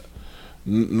 for that.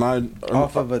 Nine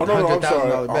Off of a oh, no, no, I'm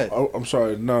sorry. $100,000 bet. I'm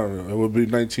sorry. No, it would be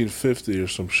 1950 or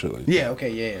some shit like that. Yeah. Okay.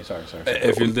 Yeah. Sorry.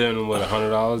 If you're dealing with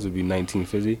 $100, it'd be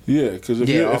 1950. Yeah, because if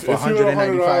Yeah, you off if you had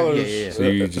 $195, $100, yeah. So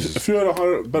you just if you had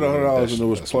bet $100 and it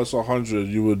was That's- plus 100,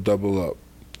 you would double up.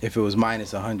 If it was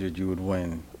minus 100, you would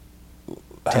win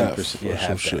Half 10%. or Yeah, some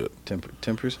half shit. that.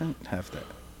 10%, half that.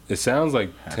 it sounds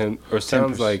like 10 or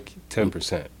sounds like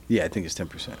 10%. Yeah, I think it's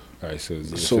 10%. All right, so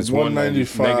if So it's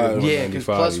 195. negative Yeah, because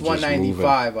plus you're just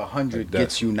 195, moving 100 like that.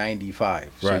 gets you 95.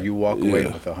 So Right. you walk away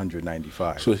Yeah. with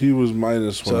 195. So he was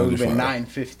minus So it would have been 195.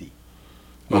 950.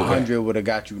 Okay. 100 would have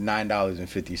got you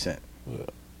 $9.50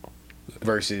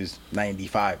 versus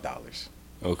 $95.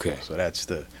 Okay. So that's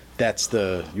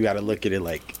the you got to look at it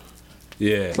like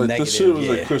Yeah. Like this shit Negative, was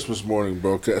yeah. like Christmas morning,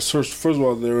 bro. 'Cause First of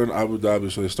all, they're in Abu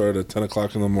Dhabi, so they started at 10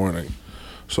 o'clock in the morning.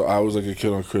 So I was like a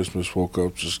kid on Christmas, woke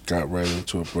up, just got right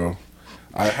into it, bro.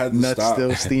 I had to nuts stop,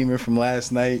 still steaming from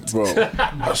last night. bro.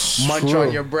 I Munch swear.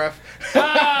 on your breath.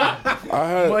 I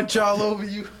had, Munch all over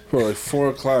you. bro, like 4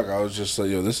 o'clock. I was just like,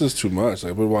 yo, this is too much.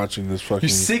 Like, I've been watching this fucking.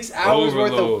 You 6 hours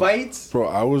worth of Overload. fights. Bro,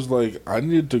 I was like, I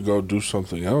need to go do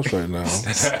something else right now.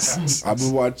 I've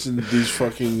been watching these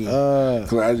fucking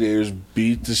gladiators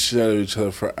beat the shit out of each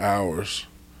other for hours.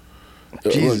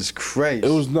 Jesus Christ. It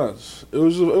was nuts. It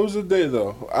was a day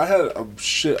though. I had a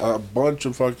bunch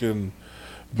of fucking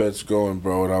bets going,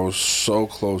 bro, and I was so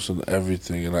close in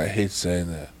everything, and I hate saying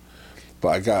that, but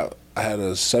I had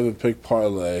a 7-pick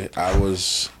parlay. I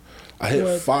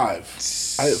hit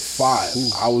 5. I hit 5.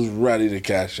 I was ready to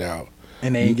cash out.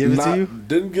 And they ain't give it to you?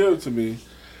 Didn't give it to me.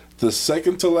 The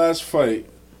second to last fight,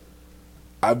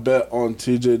 I bet on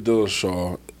TJ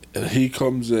Dillashaw, and he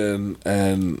comes in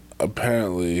and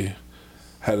apparently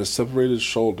had a separated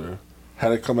shoulder, had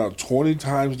to come out 20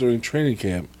 times during training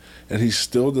camp, and he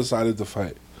still decided to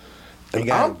fight. And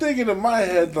I'm thinking in my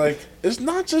head, like, it's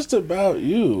not just about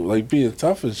you, like, being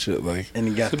tough and shit. Like, And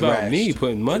he got It's about thrashed. me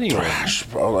putting money on it. trash,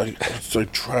 bro. Like, it's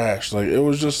like trash. Like, it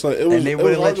was just like, it was. And they it was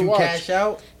wouldn't hard let to you watch. cash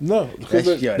out? No. Because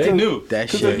That's- yo, They knew. That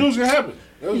Because they shit. knew it was going to happen.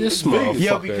 It was This Vegas. motherfucker.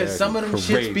 Yo, because some of them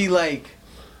acting shits be like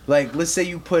let's say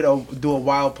you do a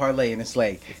wild parlay and it's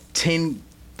like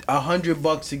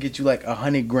 $100 to get you like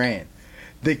 $100,000.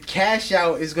 The cash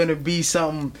out is gonna be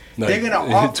something they're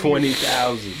gonna offer you-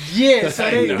 20,000. Yeah, so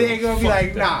No, they're gonna be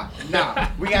like, nah,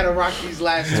 we gotta rock these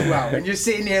last 2 out. And you're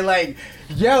sitting there like,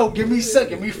 yo, give me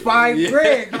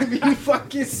 $5,000, give me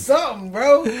fucking something,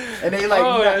 bro. And they like,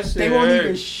 Oh, nah, that they shit won't hurt.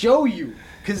 even show you.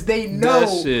 Cause they know,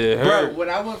 That shit bro. hurt. When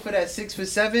I went for that 6 for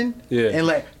 7, Yeah. and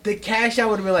like the cash out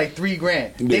would have been like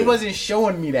 $3,000. They Yeah. wasn't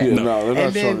showing me that. Yeah, no, they're not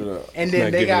and then, showing you that. And Not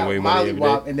then they giving got away money every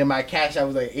mollywop, day. and then my cash out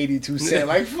was like 82 cents.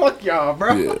 Like fuck y'all,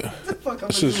 bro. Yeah. What the fuck I'm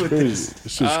It's gonna just do with crazy. this?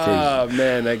 It's just Ah,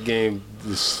 man, that game,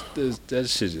 that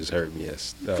shit just hurt me.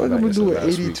 Yes. Fuck I'm gonna do with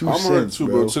 82 I'm hurt cents, too,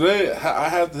 bro. Today, I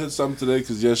had to hit something today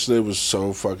because yesterday was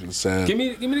so fucking sad. Give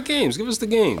me the games. Give us the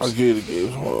games. I'll give you the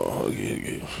games. I'll give you the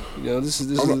games. You know, this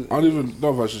is. I don't even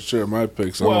know if I should share my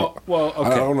picks. Well, I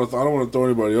okay. don't want to throw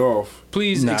anybody off.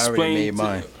 Please Nah, I already explain. made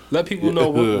mine. Let people know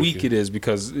what Okay. week it is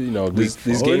because you know these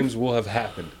Week 5? games will have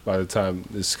happened by the time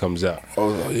this comes out. Oh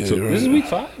yeah, So you're right. this is week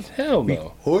 5? Hell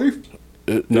no.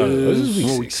 No, This is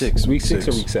week week 6. 6. Week 6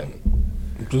 or Six. week 7.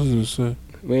 Doesn't say.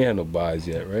 We ain't had no buys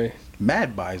yet, right?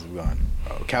 Mad buys have gone.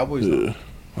 Cowboys though. Yeah,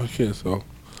 I can't tell.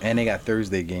 And they got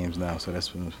Thursday games now, so that's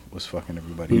what's fucking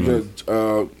everybody. We up.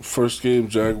 got first game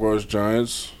Jaguars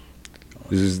Giants.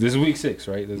 This is week 6,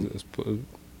 right?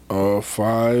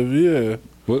 5. Yeah,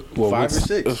 Well, 5 or what's-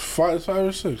 6. it's 5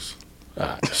 or 6.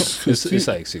 it's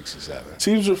like 6 or 7.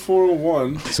 Teams are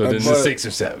 4-1. So then but it's 6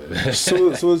 or 7. some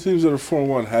of the teams that are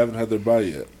 4-1 haven't had their bye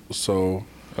yet, so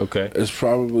Okay. it's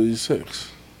probably 6.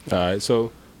 All right.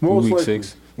 So Most week likely.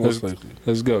 6. Most likely.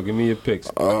 Let's go. Give me your picks.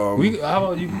 How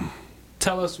about you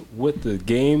tell us what the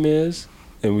game is,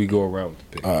 and we go around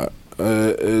with the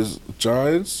picks. Is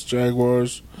Giants,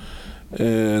 Jaguars,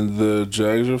 and the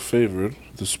Jags are favored.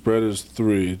 The spread is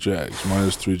 3 Jags,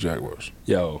 -3 Jaguars.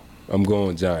 Yo, I'm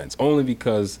going Giants only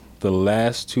because the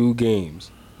last 2 games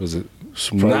was not in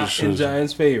Surprise.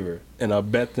 Giants' favor, and I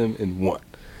bet them in 1.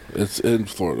 It's in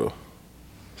Florida.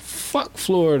 Fuck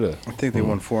Florida. I think they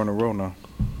won 4 in a row now,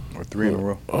 or 3 in a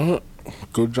row.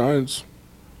 Go Giants.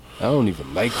 I don't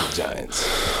even like the Giants.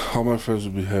 All my friends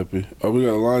would be happy. We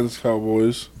got Lions,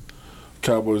 Cowboys.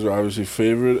 Cowboys are obviously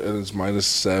favored, and it's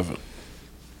 -7.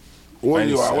 What do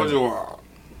you want? What do you want?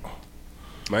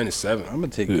 -7. I'm gonna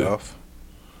take it off.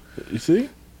 You see?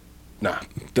 Nah,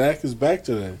 Dak is back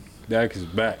today. Dak is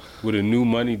back with a new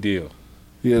money deal.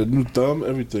 He had a new thumb,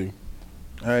 everything.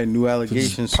 All right, new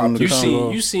allegations Just soon pop to You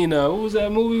your come. seen what was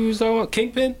that movie we was talking about?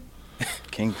 Kingpin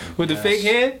King with the fake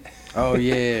hand. Oh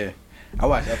yeah, I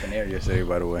watched Up in the Air yesterday,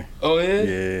 by the way. Oh yeah.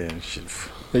 Yeah, shit.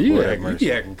 Hey, you Lord have you mercy.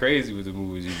 be acting crazy with the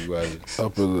movies you be watching.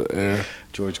 Up in the air.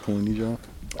 George Clooney, John.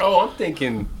 Oh, I'm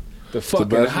thinking the fucking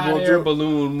basketball hot air joke?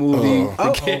 balloon movie.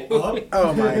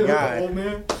 Oh my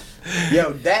god.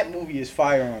 Yo, that movie is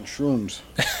fire on shrooms.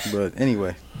 But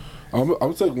anyway,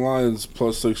 I'm taking Lions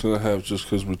plus 6.5 just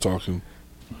because we're talking.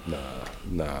 Nah.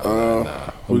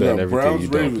 We I'm betting got everything Browns you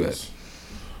don't Ravens.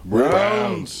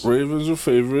 Browns. Ravens are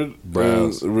favorite.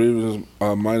 Browns. And Ravens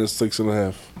minus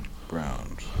 6.5.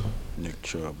 Browns. Nick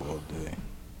Chubb all day.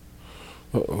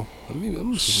 Uh-oh.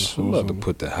 I'm about to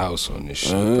put the house on this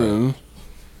shit, bro.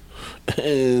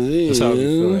 And That's how I be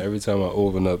feeling every time I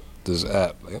open up this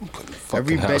app. Like, I'm putting the fucking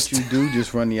Every house bet you do,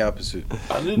 just run the opposite.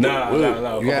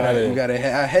 Nah. You gotta.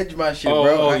 I hedge my shit, Oh,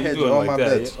 bro. I you hedge do it all like my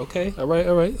that. bets. Yeah. Okay, all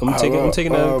right. I'm taking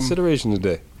that into consideration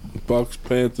today. Bucks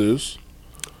Panthers.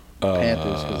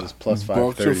 Panthers because it's plus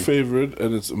Bucks are 530. favorite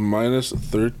and it's minus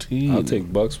 13. I'll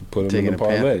take Bucks and put them in Taking the the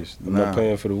parlay. Panthers. I'm Nah. not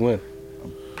playing for the win.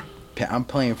 I'm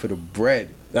playing for the bread.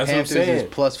 That's what I'm Panthers saying. is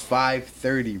plus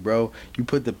 530, bro. You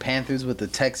put the Panthers with the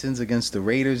Texans against the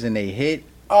Raiders and they hit.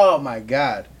 Oh my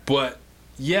god. But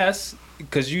yes,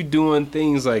 because you doing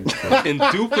things like in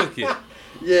duplicate.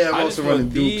 Yeah, I'm I also just running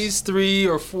want dupes. these 3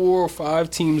 or 4 or 5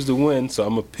 teams to win, so I'm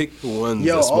gonna pick the ones.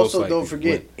 Yo, that's most also likely don't to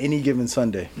forget win. any given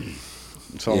Sunday.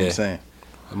 That's all Yeah. I'm saying.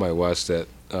 I might watch that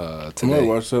I might today.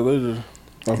 watch that later.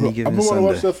 I've Any been given wanting to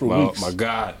watch Sunday. that for weeks. My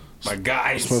God, my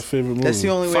guys. It's my favorite movie. That's the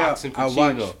only way Fox and I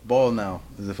Pacino. watch ball now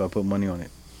is if I put money on it.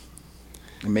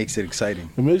 It makes it exciting.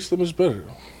 It makes them much better.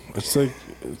 It's like,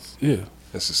 yeah.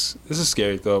 This is a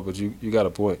scary thought, but you got a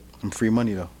point. I'm free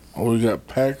money though. Oh, we got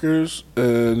Packers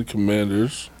and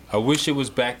Commanders. I wish it was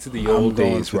back to the I'm old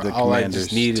going days for where the all I Commanders.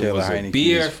 just needed Taylor was a Heineke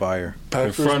beer is fire. in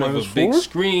Packers front of a minus big 4?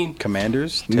 screen.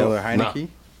 Commanders, No, Taylor Heineke.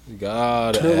 You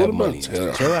gotta Taylor, what have about money.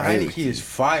 Taylor? Taylor Heineke is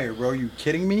fire, bro. You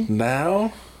kidding me?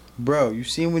 Now? Bro, you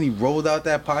seen when he rolled out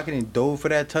that pocket and dove for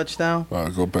that touchdown? All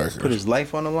right, go Packers. Put his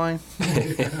life on the line?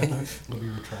 Let me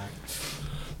retract.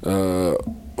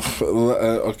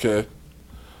 Okay.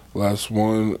 Last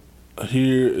one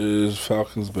here is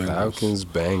Falcons Bengals. Falcons,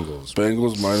 Bengals.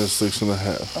 Bengals minus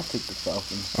 6.5. I'll take the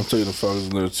Falcons. I'm taking the Falcons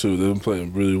in there too. They've been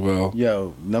playing really well.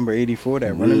 Yo, number 84,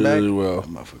 that running back? Really well. That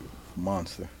motherfucker,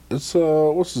 monster. It's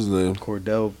what's his name?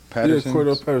 Cordell Patterson? Yeah,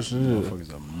 Cordell Patterson. Yeah. Motherfucker's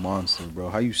a monster, bro.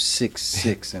 How you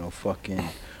 6'6" and a fucking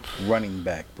running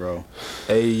back, bro?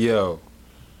 Hey, yo.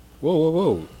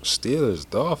 Whoa. Steelers,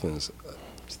 Dolphins,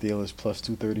 Steelers plus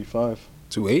 235.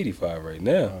 285 right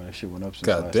now. Oh, that shit went up since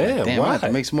God last damn, night. Damn, I have to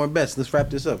why? make some more bets. Let's wrap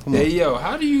this up. Come on. Hey, yo,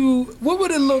 what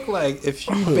would it look like if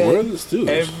you Where are bet the Steelers?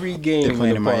 every game They're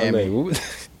playing in the in parlay? Miami. What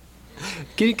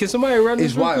would- Can somebody run this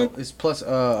It's real wild. quick? It's plus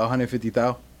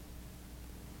 150,000.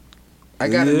 I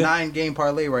got a Yeah. 9-game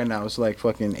parlay right now. It's like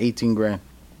fucking 18 grand.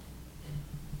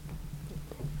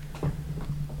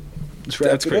 Let's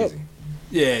wrap That's it crazy. up.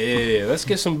 Yeah. Let's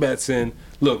get some bets in.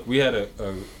 Look, we had a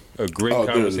great Oh,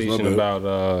 there it is. My conversation bad.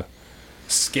 about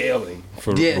scaling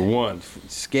for Yeah. one,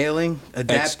 Scaling,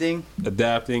 adapting,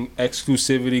 adapting,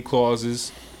 exclusivity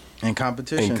clauses, and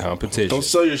competition. and competition. Don't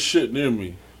sell your shit near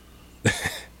me.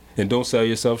 And don't sell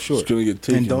yourself It's short. gonna get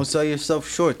taken. And don't sell yourself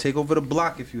short. Take over the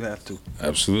block if you have to.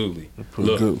 Absolutely. put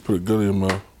Look, a gun in your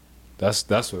mouth. that's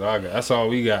what I got. That's all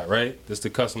we got, right? This the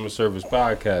customer service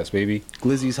podcast, baby.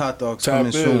 Glizzy's Hot Dogs Tap coming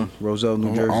in. soon. Roselle,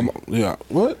 New Jersey. Yeah.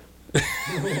 What?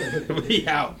 We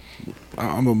out.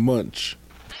 I'm a munch.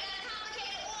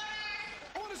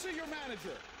 I want to see your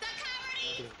manager.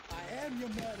 I am your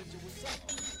manager. What's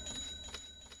up?